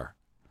didn't see his car.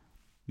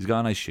 He's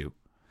got a nice shoe.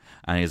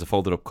 And he has a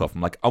folded up cuff.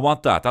 I'm like, I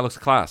want that. That looks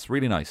class.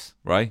 Really nice.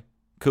 Right?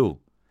 Cool.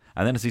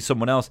 And then I see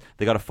someone else,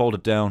 they got to fold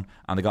it down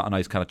and they got a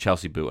nice kind of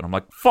Chelsea boot. And I'm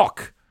like,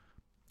 fuck.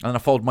 And then I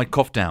fold my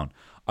cuff down.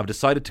 I've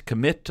decided to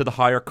commit to the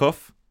higher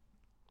cuff.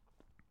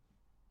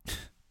 I'm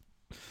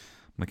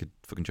like a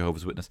fucking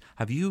Jehovah's Witness.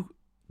 Have you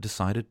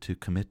decided to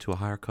commit to a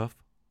higher cuff?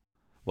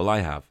 Well, I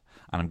have.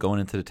 And I'm going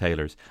into the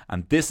tailor's.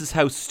 And this is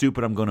how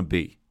stupid I'm going to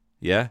be.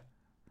 Yeah?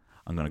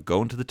 I'm going to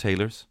go into the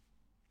tailor's.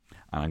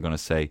 And I'm going to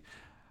say,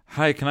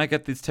 hi, can I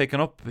get these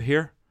taken up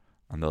here?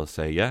 And they'll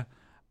say, yeah.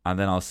 And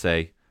then I'll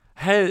say,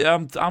 hey,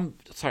 I'm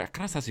sorry,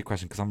 can I just ask you a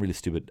question? Because I'm really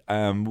stupid.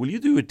 Will you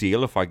do a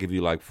deal if I give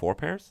you like 4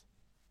 pairs?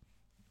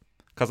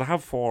 Because I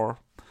have 4.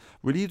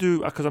 Will you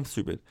do, because I'm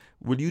stupid,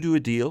 will you do a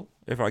deal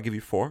if I give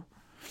you 4?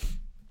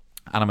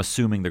 And I'm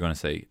assuming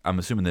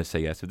they say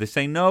yes. If they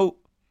say no,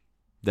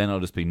 then I'll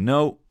just be,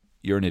 no,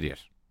 you're an idiot.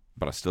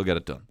 But I still get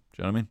it done. Do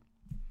you know what I mean?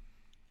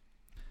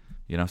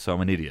 So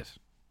I'm an idiot.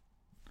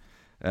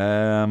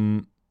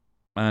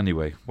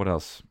 Anyway, what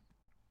else?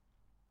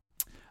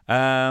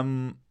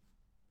 In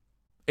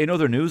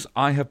other news,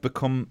 I have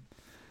become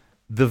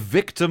the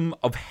victim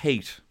of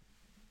hate.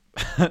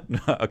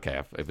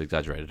 Okay, I've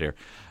exaggerated here.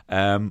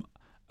 A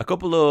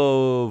couple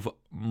of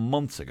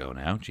months ago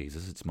now,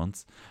 Jesus, it's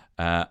months,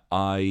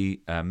 I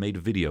made a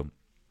video.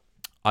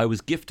 I was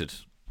gifted,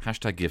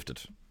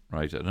 #gifted,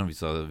 right? I don't know if you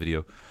saw the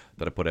video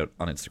that I put out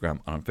on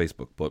Instagram and on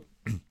Facebook, but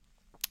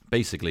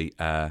basically,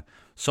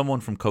 someone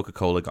from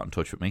Coca-Cola got in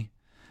touch with me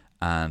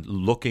and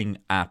looking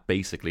at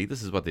basically,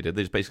 this is what they did.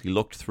 They just basically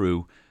looked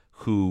through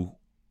who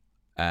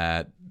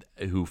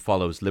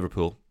follows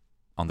Liverpool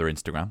on their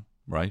Instagram,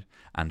 right?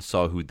 And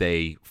saw who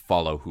they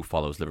follow, who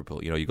follows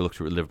Liverpool. You can look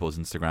through Liverpool's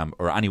Instagram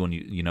or anyone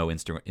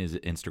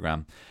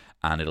Instagram,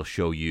 and it'll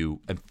show you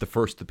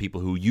the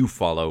people who you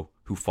follow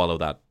who follow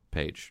that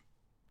page.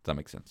 Does that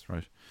make sense,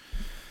 right?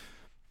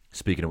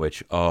 Speaking of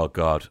which, oh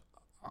God,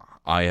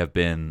 I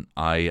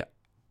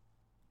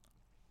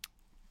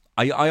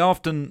I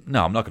often...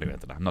 No, I'm not going to get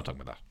into that. I'm not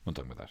talking about that. I'm not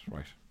talking about that,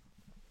 right?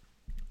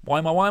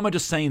 Why am I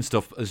just saying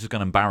stuff that's just going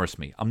to embarrass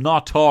me? I'm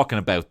not talking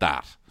about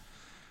that.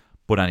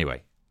 But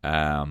anyway,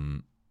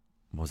 what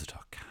was it?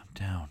 Calm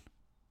down.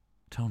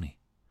 Tony,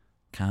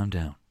 calm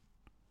down.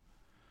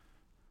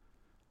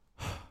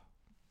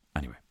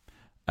 Anyway,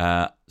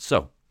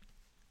 so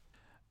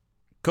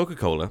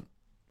Coca-Cola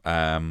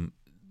sent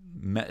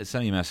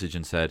me a message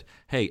and said,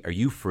 hey, are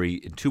you free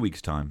in 2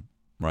 weeks' time,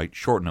 right,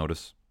 short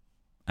notice,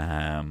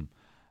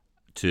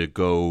 to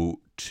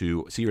go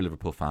to see your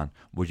Liverpool fan?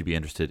 Would you be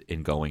interested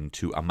in going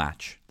to a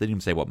match? They didn't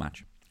even say what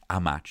match. A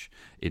match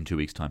in 2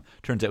 weeks' time.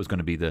 Turns out it was going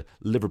to be the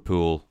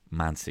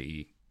Liverpool-Man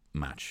City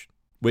match,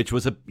 which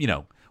was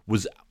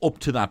was up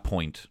to that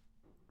point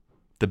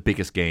the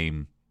biggest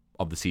game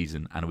of the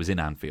season, and it was in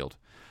Anfield.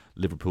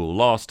 Liverpool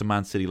lost to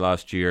Man City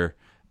last year.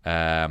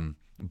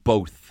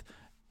 Both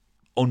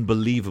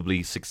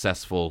unbelievably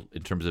successful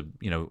in terms of,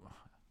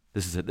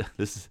 this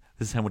is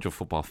how much of a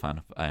football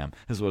fan I am.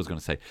 This is what I was going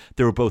to say.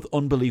 They were both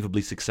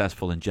unbelievably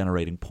successful in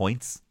generating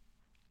points.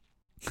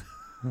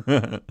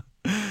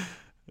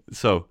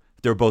 So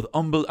they were both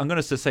I'm going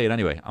to say it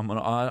anyway. I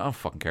don't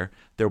fucking care.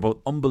 They were both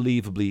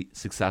unbelievably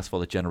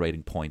successful at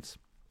generating points.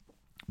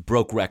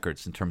 Broke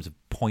records in terms of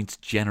points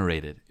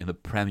generated in the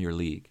Premier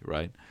League,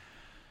 right?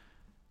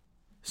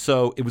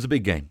 So it was a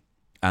big game,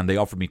 and they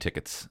offered me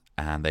tickets,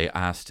 and they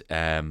asked,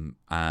 and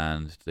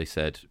they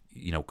said,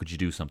 could you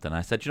do something? And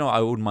I said,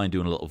 I wouldn't mind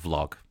doing a little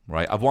vlog,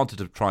 right? I've wanted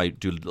to try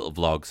do little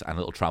vlogs and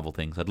little travel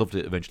things. I'd love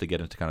to eventually get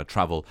into kind of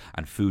travel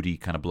and foodie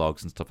kind of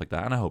blogs and stuff like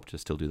that, and I hope to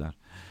still do that.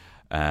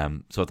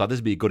 So I thought this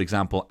would be a good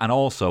example, and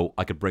also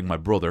I could bring my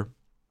brother,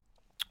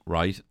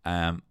 right?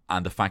 And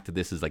the fact that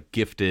this is like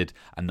gifted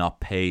and not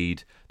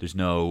paid, there's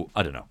no,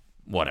 I don't know,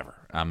 whatever.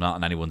 I'm not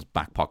in anyone's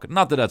back pocket.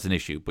 Not that that's an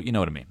issue, but you know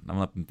what I mean. I'm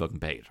not fucking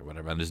paid or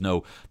whatever. And there was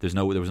no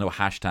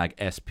hashtag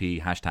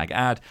SP, hashtag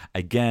ad.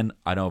 Again,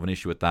 I don't have an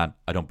issue with that.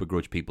 I don't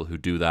begrudge people who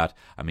do that.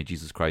 I mean,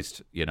 Jesus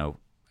Christ, people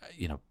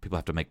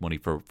have to make money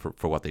for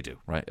what they do,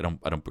 right?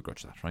 I don't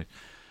begrudge that, right?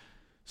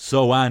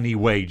 So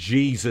anyway,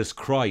 Jesus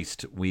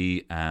Christ,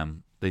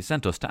 they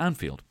sent us to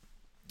Anfield.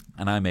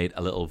 And I made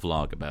a little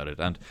vlog about it.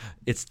 And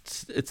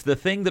it's the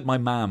thing that my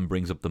mum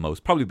brings up the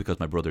most, probably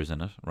because my brother's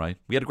in it, right?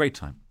 We had a great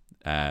time.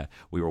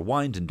 We were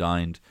wined and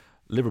dined.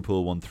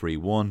 Liverpool won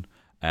 3-1.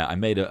 I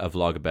made a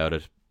vlog about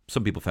it.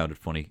 Some people found it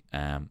funny.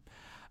 And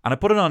I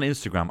put it on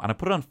Instagram, and I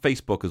put it on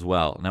Facebook as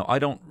well. Now, I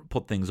don't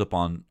put things up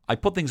on... I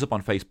put things up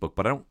on Facebook,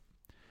 but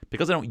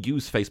because I don't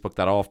use Facebook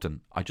that often,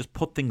 I just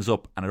put things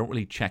up, and I don't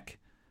really check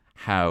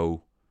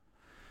how...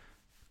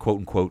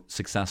 quote-unquote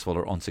successful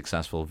or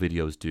unsuccessful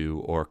videos do,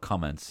 or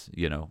comments,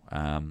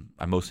 I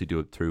mostly do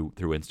it through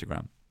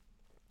Instagram.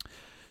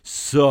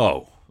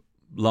 So,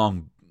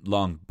 long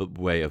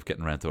way of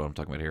getting around to what I'm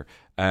talking about here.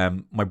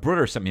 My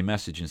brother sent me a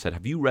message and said,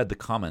 have you read the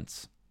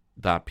comments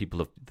that people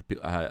have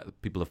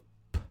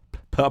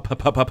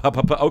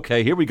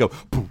okay, here we go.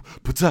 Boom,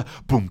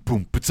 boom,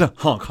 boom,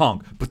 honk,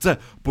 honk,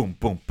 boom,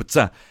 boom,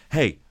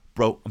 hey,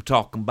 bro, I'm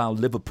talking about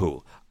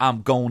Liverpool.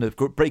 I'm going to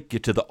break you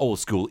to the old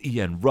school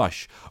Ian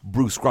Rush,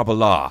 Bruce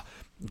Grobbelaar.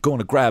 Going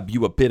to grab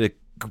you a bit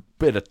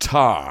of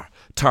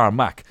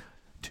tarmac.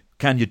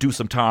 Can you do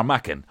some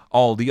tarmacking?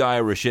 All the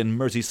Irish in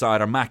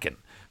Merseyside are macking.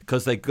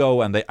 Because they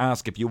go and they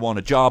ask if you want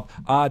a job.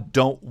 I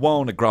don't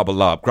want a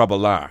Grobbelaar.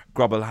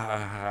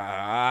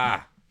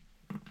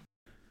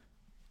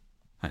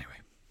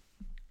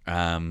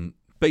 Anyway.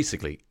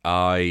 Basically,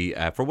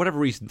 I for whatever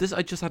reason,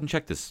 I just hadn't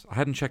checked this. I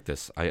hadn't checked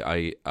this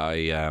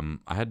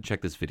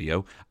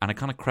video, and it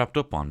kind of crept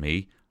up on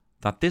me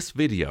that this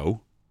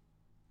video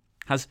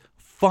has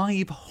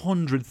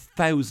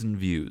 500,000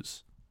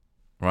 views,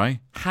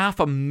 right?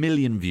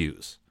 500,000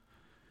 views,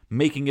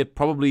 making it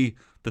probably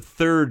the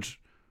third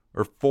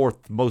or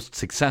fourth most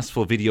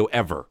successful video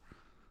ever.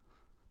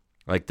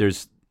 Like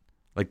this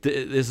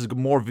is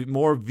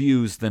more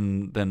views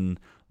than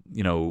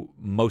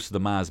most of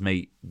the Maz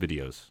Mate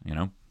videos,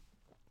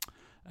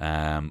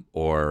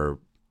 or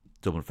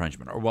Dublin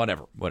Frenchman or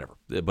whatever.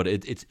 But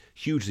it's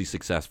hugely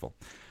successful.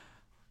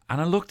 And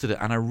I looked at it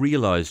and I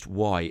realized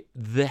why.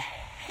 The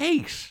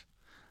hate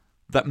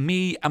that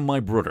me and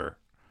my brother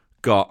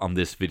got on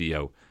this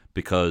video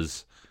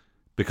because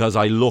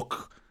I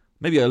look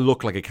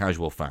like a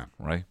casual fan,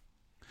 right?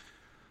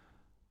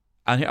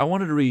 And I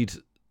wanted to read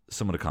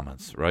some of the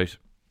comments, right?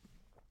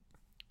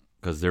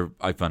 Because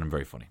I found them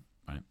very funny.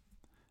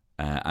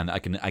 And I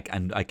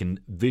can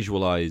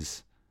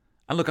visualize.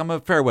 And look, I'm a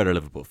fair weather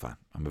Liverpool fan.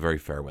 I'm a very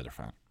fair weather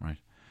fan, right?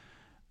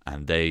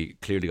 And they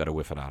clearly got a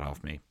whiff of that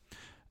off me.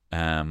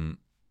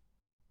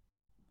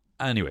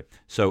 Anyway,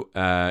 so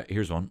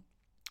here's one,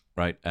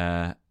 right?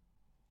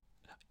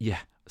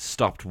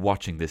 Stopped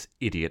watching this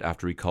idiot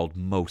after he called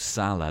Mo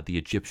Salah the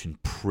Egyptian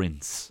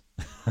prince,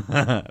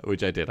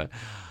 which I did.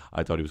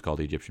 I thought he was called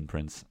the Egyptian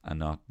prince and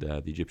not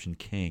the Egyptian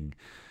king.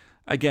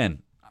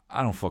 Again,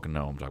 I don't fucking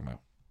know what I'm talking about.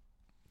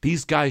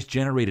 These guys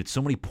generated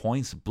so many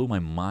points, it blew my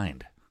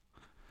mind.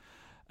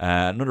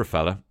 Another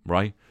fella,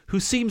 right, who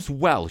seems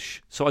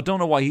Welsh, so I don't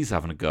know why he's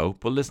having a go,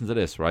 but listen to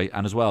this, right?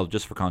 And as well,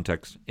 just for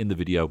context, in the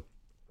video,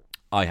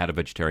 I had a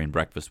vegetarian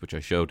breakfast, which I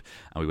showed,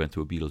 and we went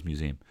to a Beatles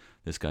museum.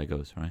 This guy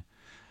goes, right?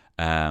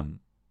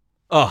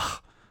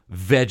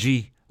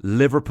 Veggie,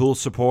 Liverpool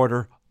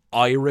supporter,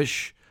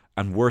 Irish,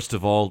 and worst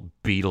of all,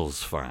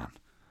 Beatles fan.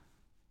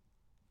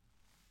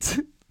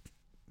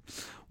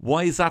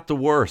 Why is that the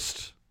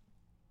worst?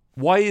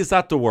 Why is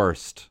that the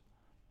worst?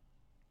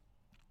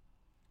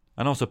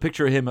 And also,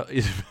 picture him.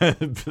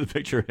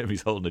 Picture him.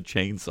 He's holding a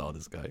chainsaw.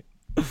 This guy.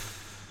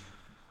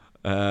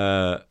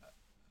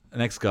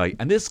 Next guy,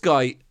 and this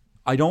guy,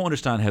 I don't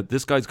understand how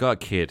this guy's got a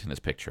kid in his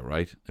picture,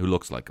 right? Who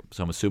looks like him.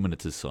 So I'm assuming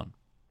it's his son,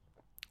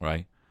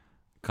 right?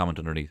 Comment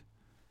underneath.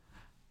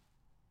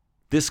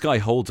 This guy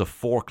holds a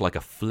fork like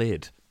a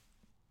flid.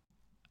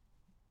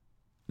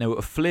 Now,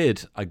 a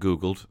flid, I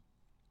googled,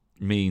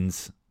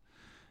 means.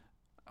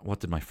 What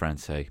did my friend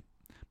say?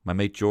 My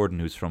mate Jordan,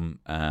 who's from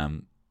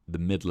the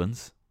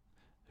Midlands,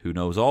 who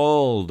knows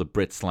all the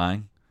Brit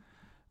slang,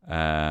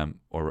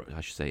 or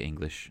I should say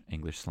English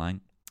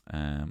slang.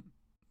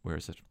 Where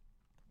is it?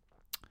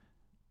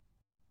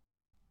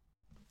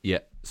 Yeah,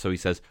 so he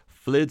says,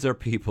 flids are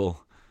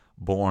people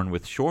born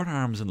with short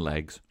arms and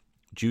legs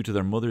due to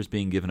their mothers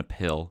being given a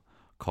pill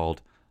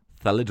called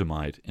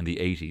thalidomide in the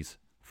 80s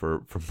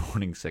for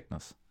morning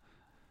sickness.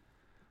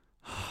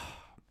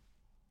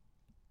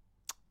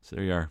 So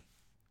there you are.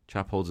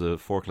 Chap holds a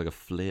fork like a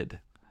flid.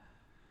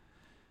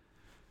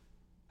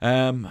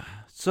 No,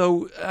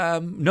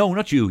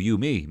 not you,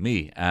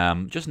 me.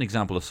 Just an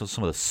example of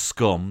some of the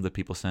scum that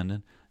people send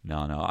in.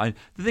 No.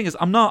 The thing is,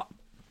 I'm not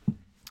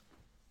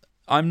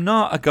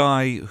a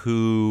guy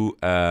who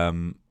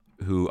I'm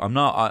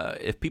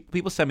not. If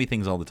people send me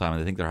things all the time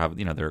and they think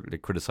they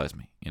criticize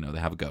me, they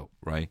have a go,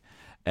 right?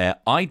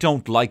 I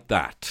don't like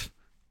that,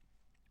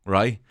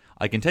 right?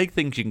 I can take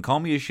things. You can call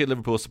me a shit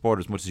Liverpool supporter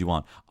as much as you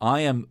want.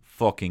 I am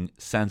fucking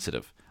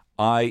sensitive.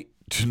 I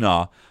do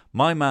not.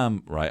 My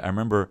mum, right? I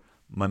remember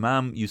my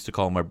mum used to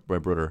call my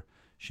brother.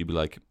 She'd be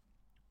like,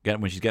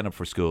 when she's getting up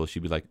for school,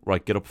 she'd be like,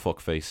 right, get up,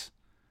 fuckface,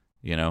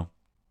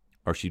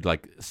 or she'd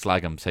like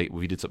slag him, say if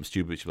he did something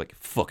stupid, she'd be like,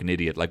 fucking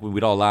idiot. Like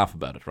we'd all laugh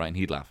about it, right? And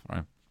he'd laugh,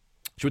 right?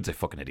 She wouldn't say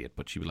fucking idiot,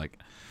 but she'd be like,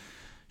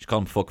 she'd call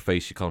him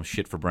fuckface, she'd call him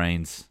shit for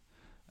brains,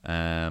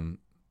 and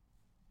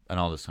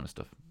all this kind of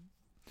stuff.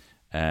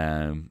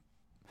 And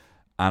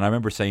I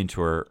remember saying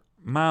to her,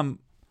 Mom,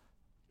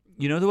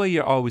 you know the way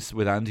you're always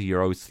with Andy,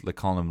 you're always like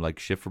calling him like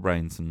shit for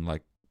brains and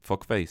like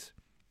fuck face.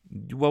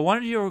 Well, why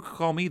don't you ever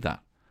call me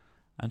that?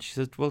 And she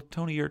said, well,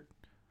 Tony, you're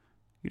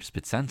just a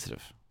bit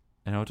sensitive.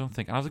 Don't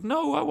think. And I was like,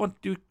 no, I want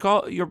you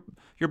call you're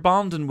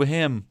bonding with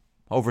him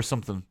over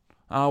something.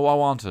 Oh, I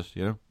want it.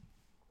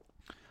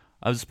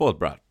 I was a spoiled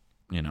brat.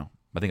 I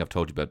think I've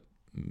told you about.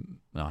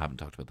 No, I haven't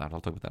talked about that.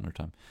 I'll talk about that another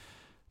time.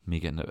 Me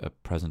getting a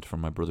present for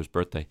my brother's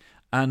birthday.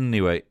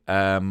 Anyway,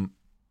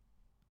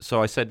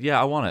 so I said,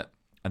 yeah, I want it.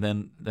 And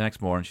then the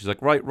next morning, she's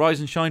like, right, rise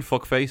and shine,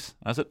 fuckface.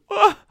 I said,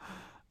 ah!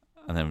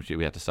 And then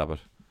we had to stop it.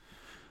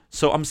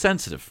 So I'm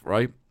sensitive,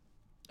 right?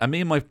 And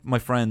me and my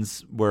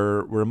friends,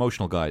 we're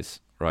emotional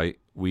guys, right?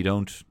 We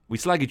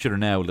slag each other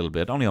now a little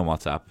bit, only on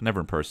WhatsApp, never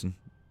in person.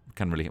 We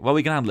can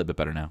handle it a bit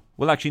better now.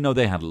 Well, actually, no,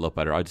 they handle it a lot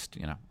better. I just,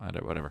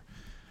 whatever.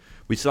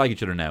 We slag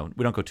each other now.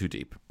 We don't go too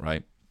deep,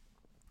 right?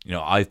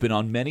 I've been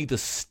on many the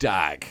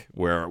stag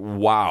where,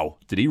 wow,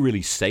 did he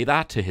really say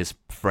that to his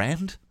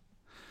friend?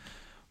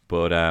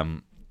 But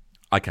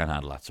I can't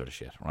handle that sort of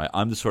shit, right?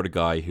 I'm the sort of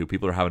guy who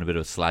people are having a bit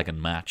of a slagging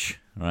match,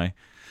 right?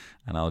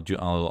 And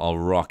I'll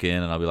rock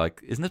in and I'll be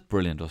like, isn't it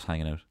brilliant us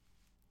hanging out?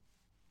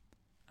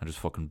 I'm just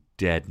fucking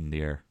dead in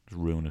the air, just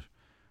ruin it.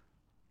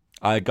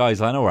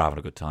 Guys, I know we're having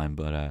a good time,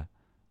 but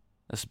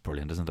this is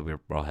brilliant, isn't it? That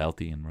we're all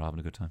healthy and we're having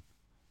a good time.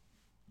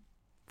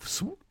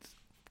 Fuck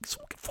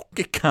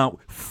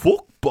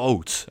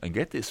boats and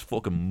get this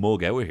fucking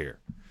mug out of here.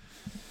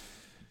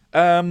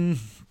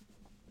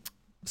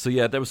 So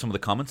yeah, there were some of the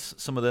comments,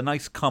 some of the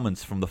nice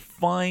comments from the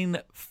fine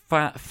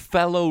my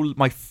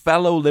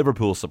fellow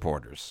Liverpool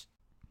supporters.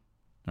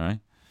 All right,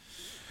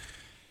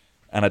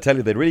 and I tell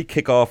you, they'd really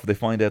kick off if they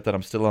find out that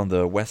I'm still on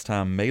the West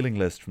Ham mailing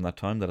list from that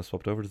time that I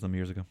swapped over to them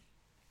years ago.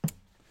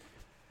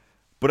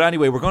 But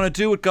anyway, we're gonna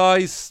do it,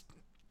 guys.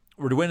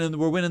 We're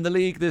winning the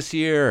league this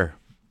year.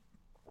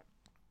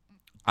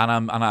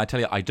 And I tell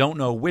you, I don't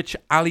know which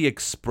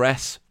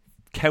AliExpress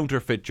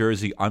counterfeit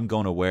jersey I'm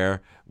going to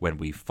wear when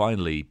we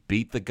finally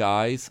beat the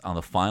guys on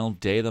the final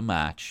day of the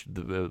match,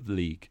 the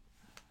league.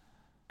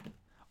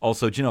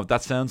 Also, do you know what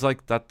that sounds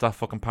like? That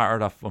fucking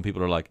part of when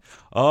people are like,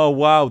 oh,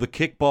 wow, the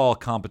kickball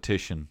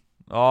competition.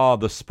 Oh,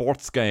 the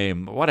sports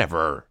game.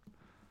 Whatever.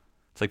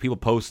 It's like people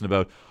posting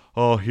about,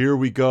 oh, here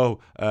we go.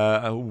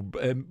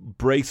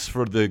 Brace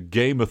for the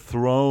Game of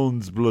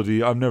Thrones,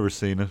 bloody. I've never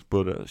seen it,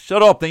 but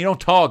shut up. Then you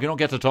don't talk. You don't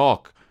get to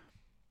talk.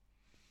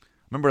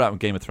 Remember that in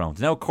Game of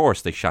Thrones. Now, of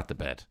course, they shot the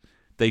bed.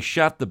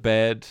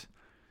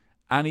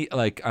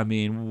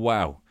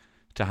 Wow.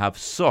 To have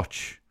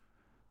such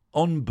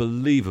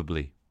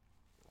unbelievably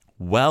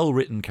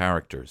well-written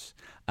characters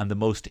and the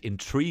most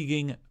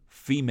intriguing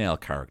female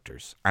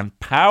characters and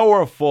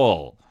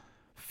powerful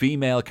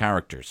female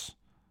characters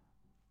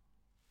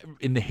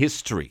in the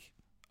history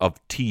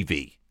of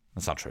TV,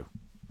 That's not true.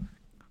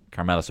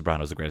 Carmela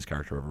Sobrano is the greatest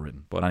character ever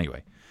written. But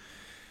anyway,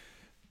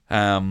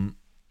 to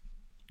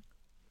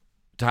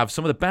have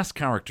some of the best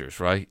characters,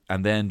 right?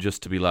 And then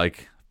just to be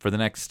like, for the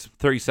next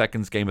 30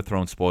 seconds, Game of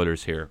Thrones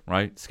spoilers here,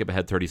 right? Skip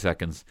ahead 30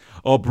 seconds.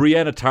 Oh,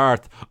 Brienne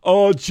Tarth.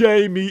 Oh,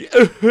 Jamie.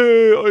 I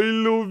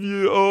love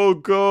you. Oh,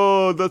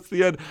 God. That's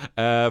the end.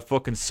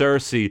 Fucking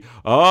Cersei.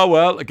 Oh,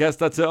 well, I guess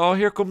that's it. Oh,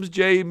 here comes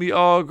Jamie.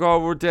 Oh,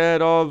 God, we're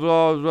dead. Oh,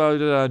 blah, blah,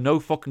 blah.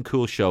 No fucking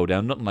cool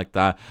showdown. Nothing like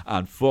that.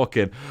 And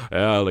fucking,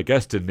 well, I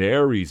guess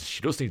Daenerys,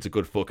 she just needs a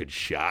good fucking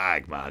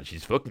shag, man.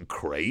 She's fucking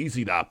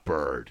crazy, that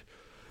bird.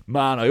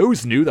 Man, I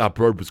always knew that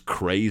bird was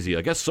crazy.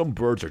 I guess some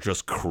birds are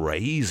just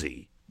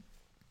crazy.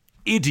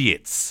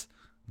 Idiots.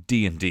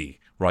 D&D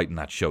writing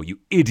that show.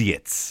 You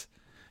idiots.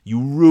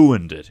 You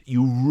ruined it.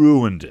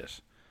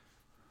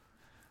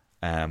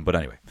 But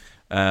anyway.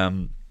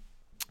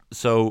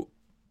 So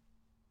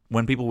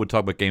when people would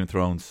talk about Game of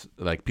Thrones,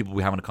 like people would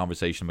be having a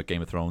conversation about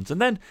Game of Thrones.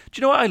 And then, do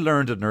you know what I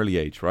learned at an early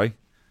age, right?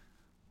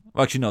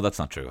 Well, actually, no, that's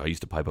not true. I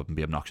used to pipe up and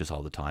be obnoxious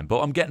all the time.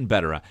 But I'm getting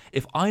better at,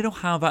 if I don't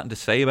have anything to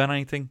say about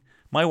anything,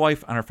 my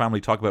wife and her family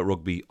talk about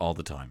rugby all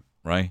the time,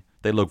 right?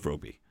 They love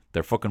rugby.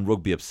 They're fucking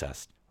rugby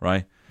obsessed,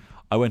 right?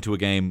 I went to a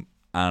game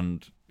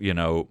and, you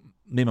know,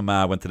 me and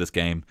my ma went to this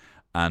game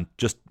and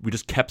we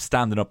just kept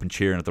standing up and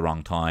cheering at the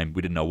wrong time.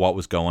 We didn't know what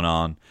was going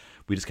on.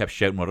 We just kept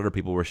shouting what other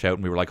people were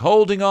shouting. We were like,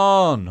 holding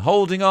on,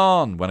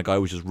 when a guy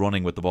was just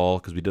running with the ball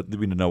because we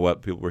didn't know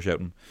what people were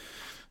shouting.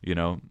 You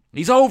know,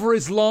 he's over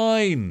his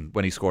line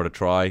when he scored a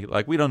try.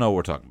 Like, we don't know what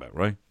we're talking about,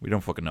 right? We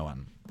don't fucking know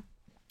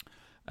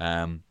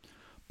anything.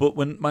 But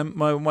when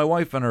my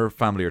wife and her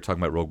family are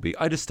talking about rugby,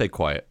 I just stay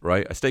quiet,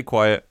 right? I stay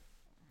quiet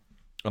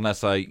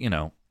unless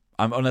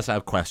unless I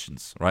have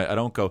questions, right? I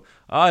don't go,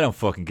 I don't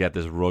fucking get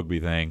this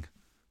rugby thing.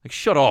 Like,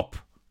 shut up.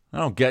 You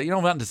don't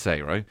have nothing to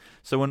say, right?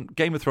 So when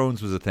Game of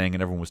Thrones was a thing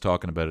and everyone was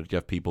talking about it, you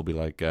have people be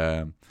like,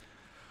 yeah,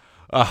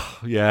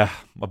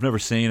 I've never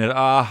seen it.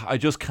 I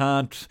just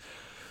can't.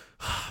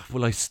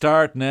 Will I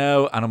start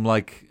now? And I'm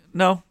like,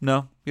 no,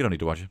 you don't need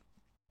to watch it.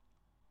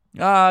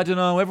 I don't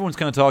know. Everyone's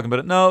kind of talking about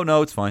it.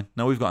 No, it's fine.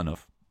 No, we've got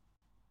enough.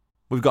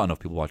 We've got enough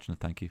people watching it.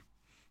 Thank you.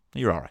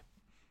 You're all right.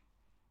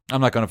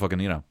 I'm not going to fucking,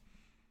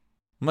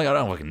 I'm like, I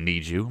don't fucking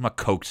need you. I'm not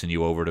coaxing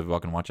you over to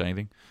fucking watch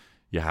anything.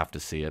 You have to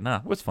see it.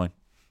 Nah, it's fine.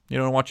 You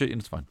don't watch it,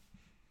 it's fine.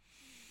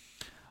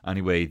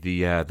 Anyway,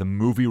 the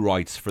movie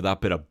rights for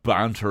that bit of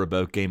banter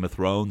about Game of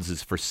Thrones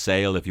is for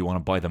sale if you want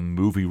to buy the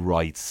movie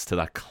rights to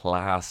that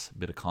class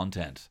bit of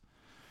content.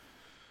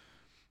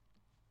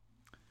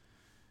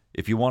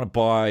 If you want to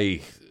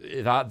buy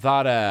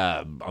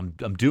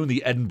I'm doing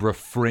the Edinburgh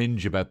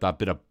Fringe about that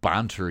bit of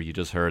banter you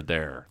just heard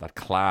there. That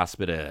class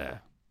bit of.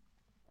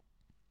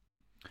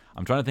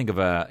 I'm trying to think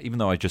of even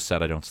though I just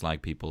said I don't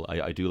slag people,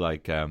 I do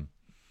like that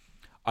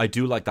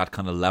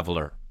kind of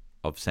leveler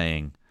of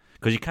saying,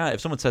 because you can't,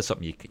 if someone says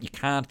something, you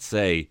can't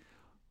say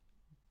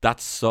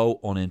that's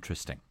so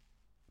uninteresting.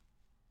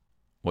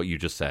 What you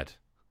just said,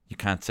 you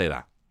can't say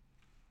that,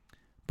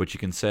 but you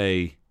can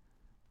say,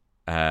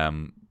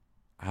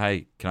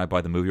 hey, can I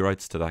buy the movie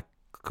rights to that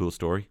cool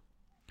story?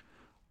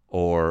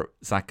 Or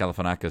Zach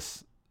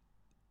Galifianakis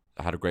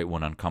had a great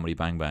one on Comedy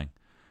Bang Bang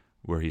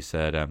where he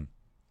said,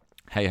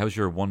 hey, how's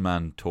your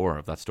one-man tour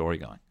of that story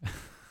going?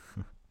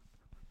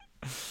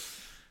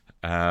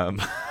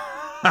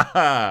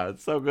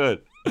 It's so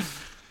good.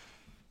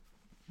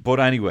 But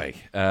anyway,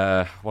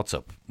 what's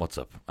up?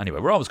 Anyway,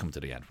 we're almost coming to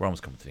the end.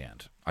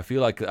 I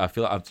feel can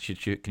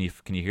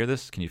you hear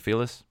this? Can you feel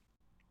this?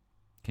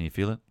 Can you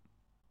feel it?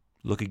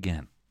 Look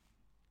again.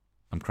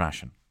 I'm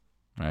crashing.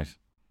 Right?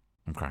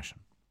 I'm crashing.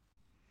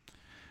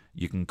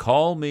 You can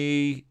call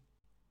me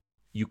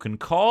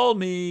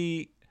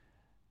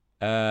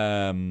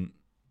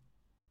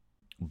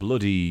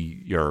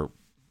bloody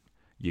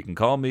you can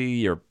call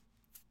me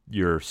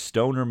your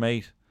stoner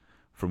mate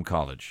from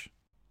college.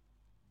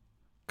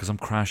 Because I'm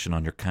crashing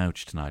on your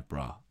couch tonight,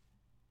 brah.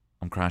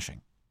 I'm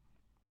crashing.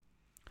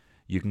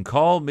 You can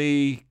call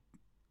me.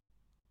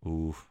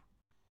 Ooh.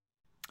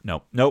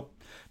 No.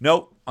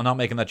 I'm not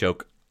making that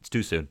joke. It's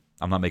too soon.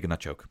 I'm not making that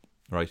joke.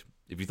 Right?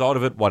 If you thought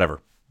of it,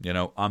 whatever.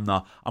 I'm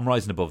not. I'm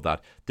rising above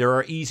that. There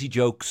are easy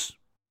jokes.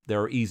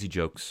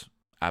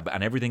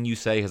 And everything you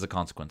say has a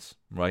consequence.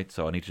 Right?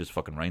 So I need to just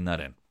fucking rein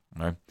that in.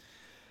 Right?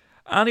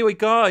 Anyway,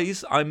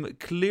 guys, I'm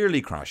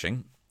clearly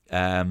crashing.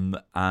 And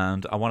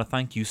I want to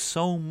thank you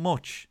so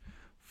much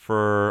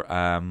for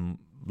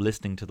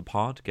listening to the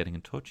pod, getting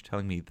in touch,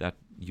 telling me that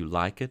you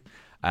like it.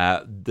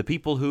 The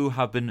people who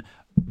have been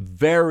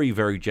very,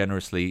 very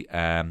generously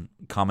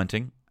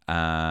commenting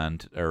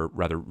or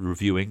rather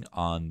reviewing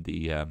on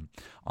the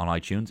on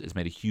iTunes, it's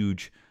made a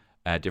huge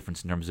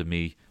difference in terms of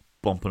me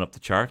bumping up the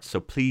charts.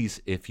 So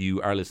please, if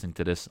you are listening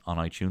to this on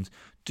iTunes,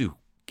 do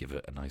give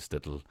it a nice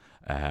little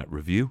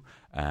review.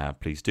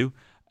 Please do.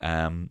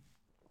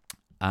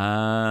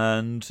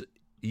 And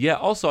yeah,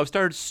 also I've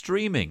started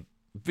streaming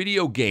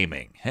video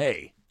gaming.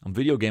 Hey, I'm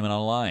video gaming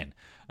online,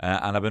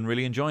 and I've been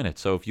really enjoying it.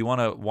 So if you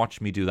want to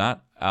watch me do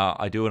that,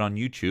 I do it on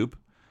YouTube.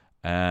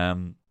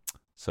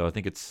 So I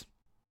think it's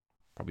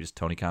probably just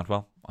Tony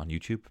Cantwell on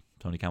YouTube,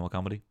 Tony Cantwell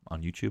Comedy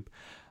on YouTube.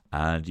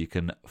 And you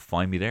can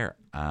find me there.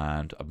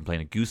 And I've been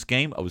playing a Goose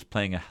Game. I was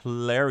playing a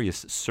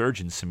hilarious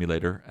surgeon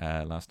simulator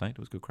last night. It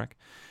was good crack.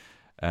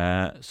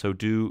 So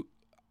do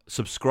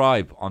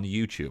subscribe on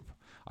YouTube.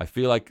 I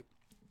feel like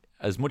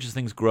as much as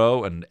things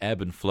grow and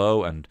ebb and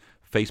flow, and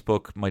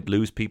Facebook might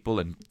lose people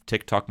and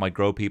TikTok might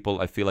grow people,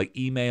 I feel like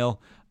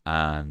email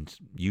and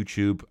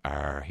YouTube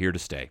are here to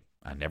stay.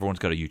 And everyone's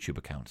got a YouTube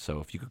account. So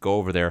if you could go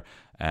over there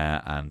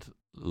and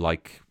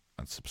like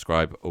and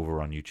subscribe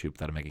over on YouTube,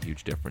 that'll make a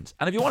huge difference.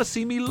 And if you want to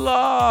see me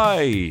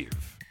live,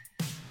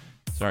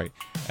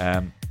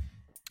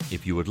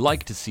 if you would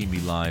like to see me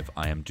live,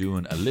 I am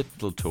doing a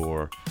little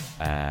tour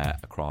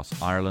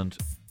across Ireland.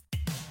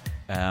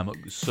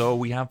 So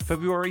we have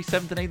February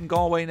 7th and 8th in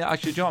Galway.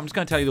 Actually, John, I'm just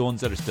going to tell you the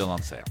ones that are still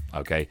on sale.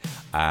 Okay.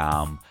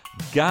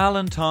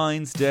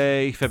 Galentine's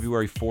Day,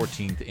 February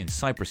 14th in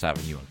Cypress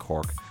Avenue in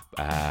Cork.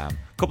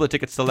 Couple of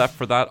tickets still left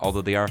for that,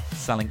 although they are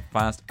selling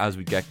fast as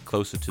we get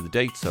closer to the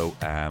date, so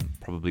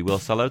probably will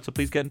sell out, so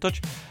please get in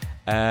touch.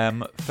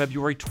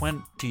 February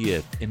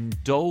 20th in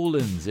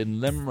Dolan's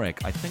in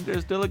Limerick. I think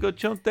there's still a good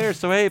chunk there,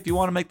 so hey, if you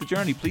want to make the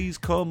journey, please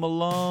come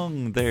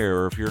along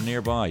there, or if you're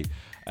nearby,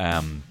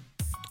 come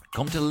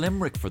to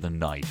Limerick for the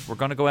night. We're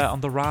going to go out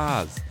on the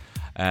Raz.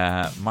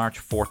 March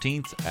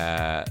 14th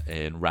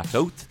in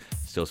Ratoath.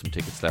 Still some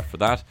tickets left for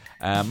that.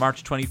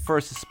 March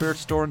 21st, the Spirit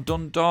Store in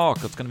Dundalk.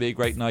 That's going to be a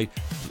great night.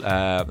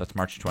 That's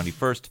March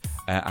 21st.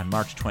 And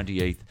March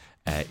 28th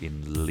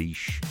in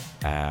Laois.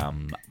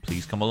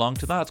 Please come along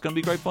to that. It's going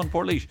to be great fun,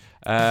 Port Laois.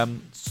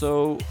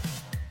 So,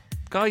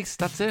 guys,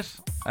 that's it.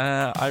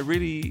 I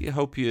really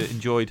hope you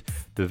enjoyed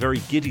the very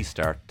giddy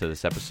start to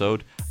this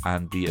episode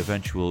and the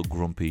eventual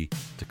grumpy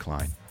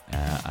decline.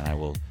 And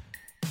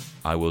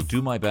I will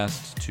do my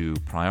best to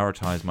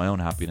prioritize my own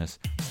happiness,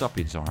 stop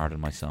being so hard on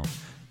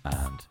myself.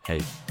 And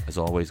hey, as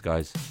always,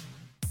 guys,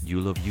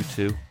 you love you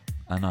too,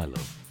 and I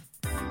love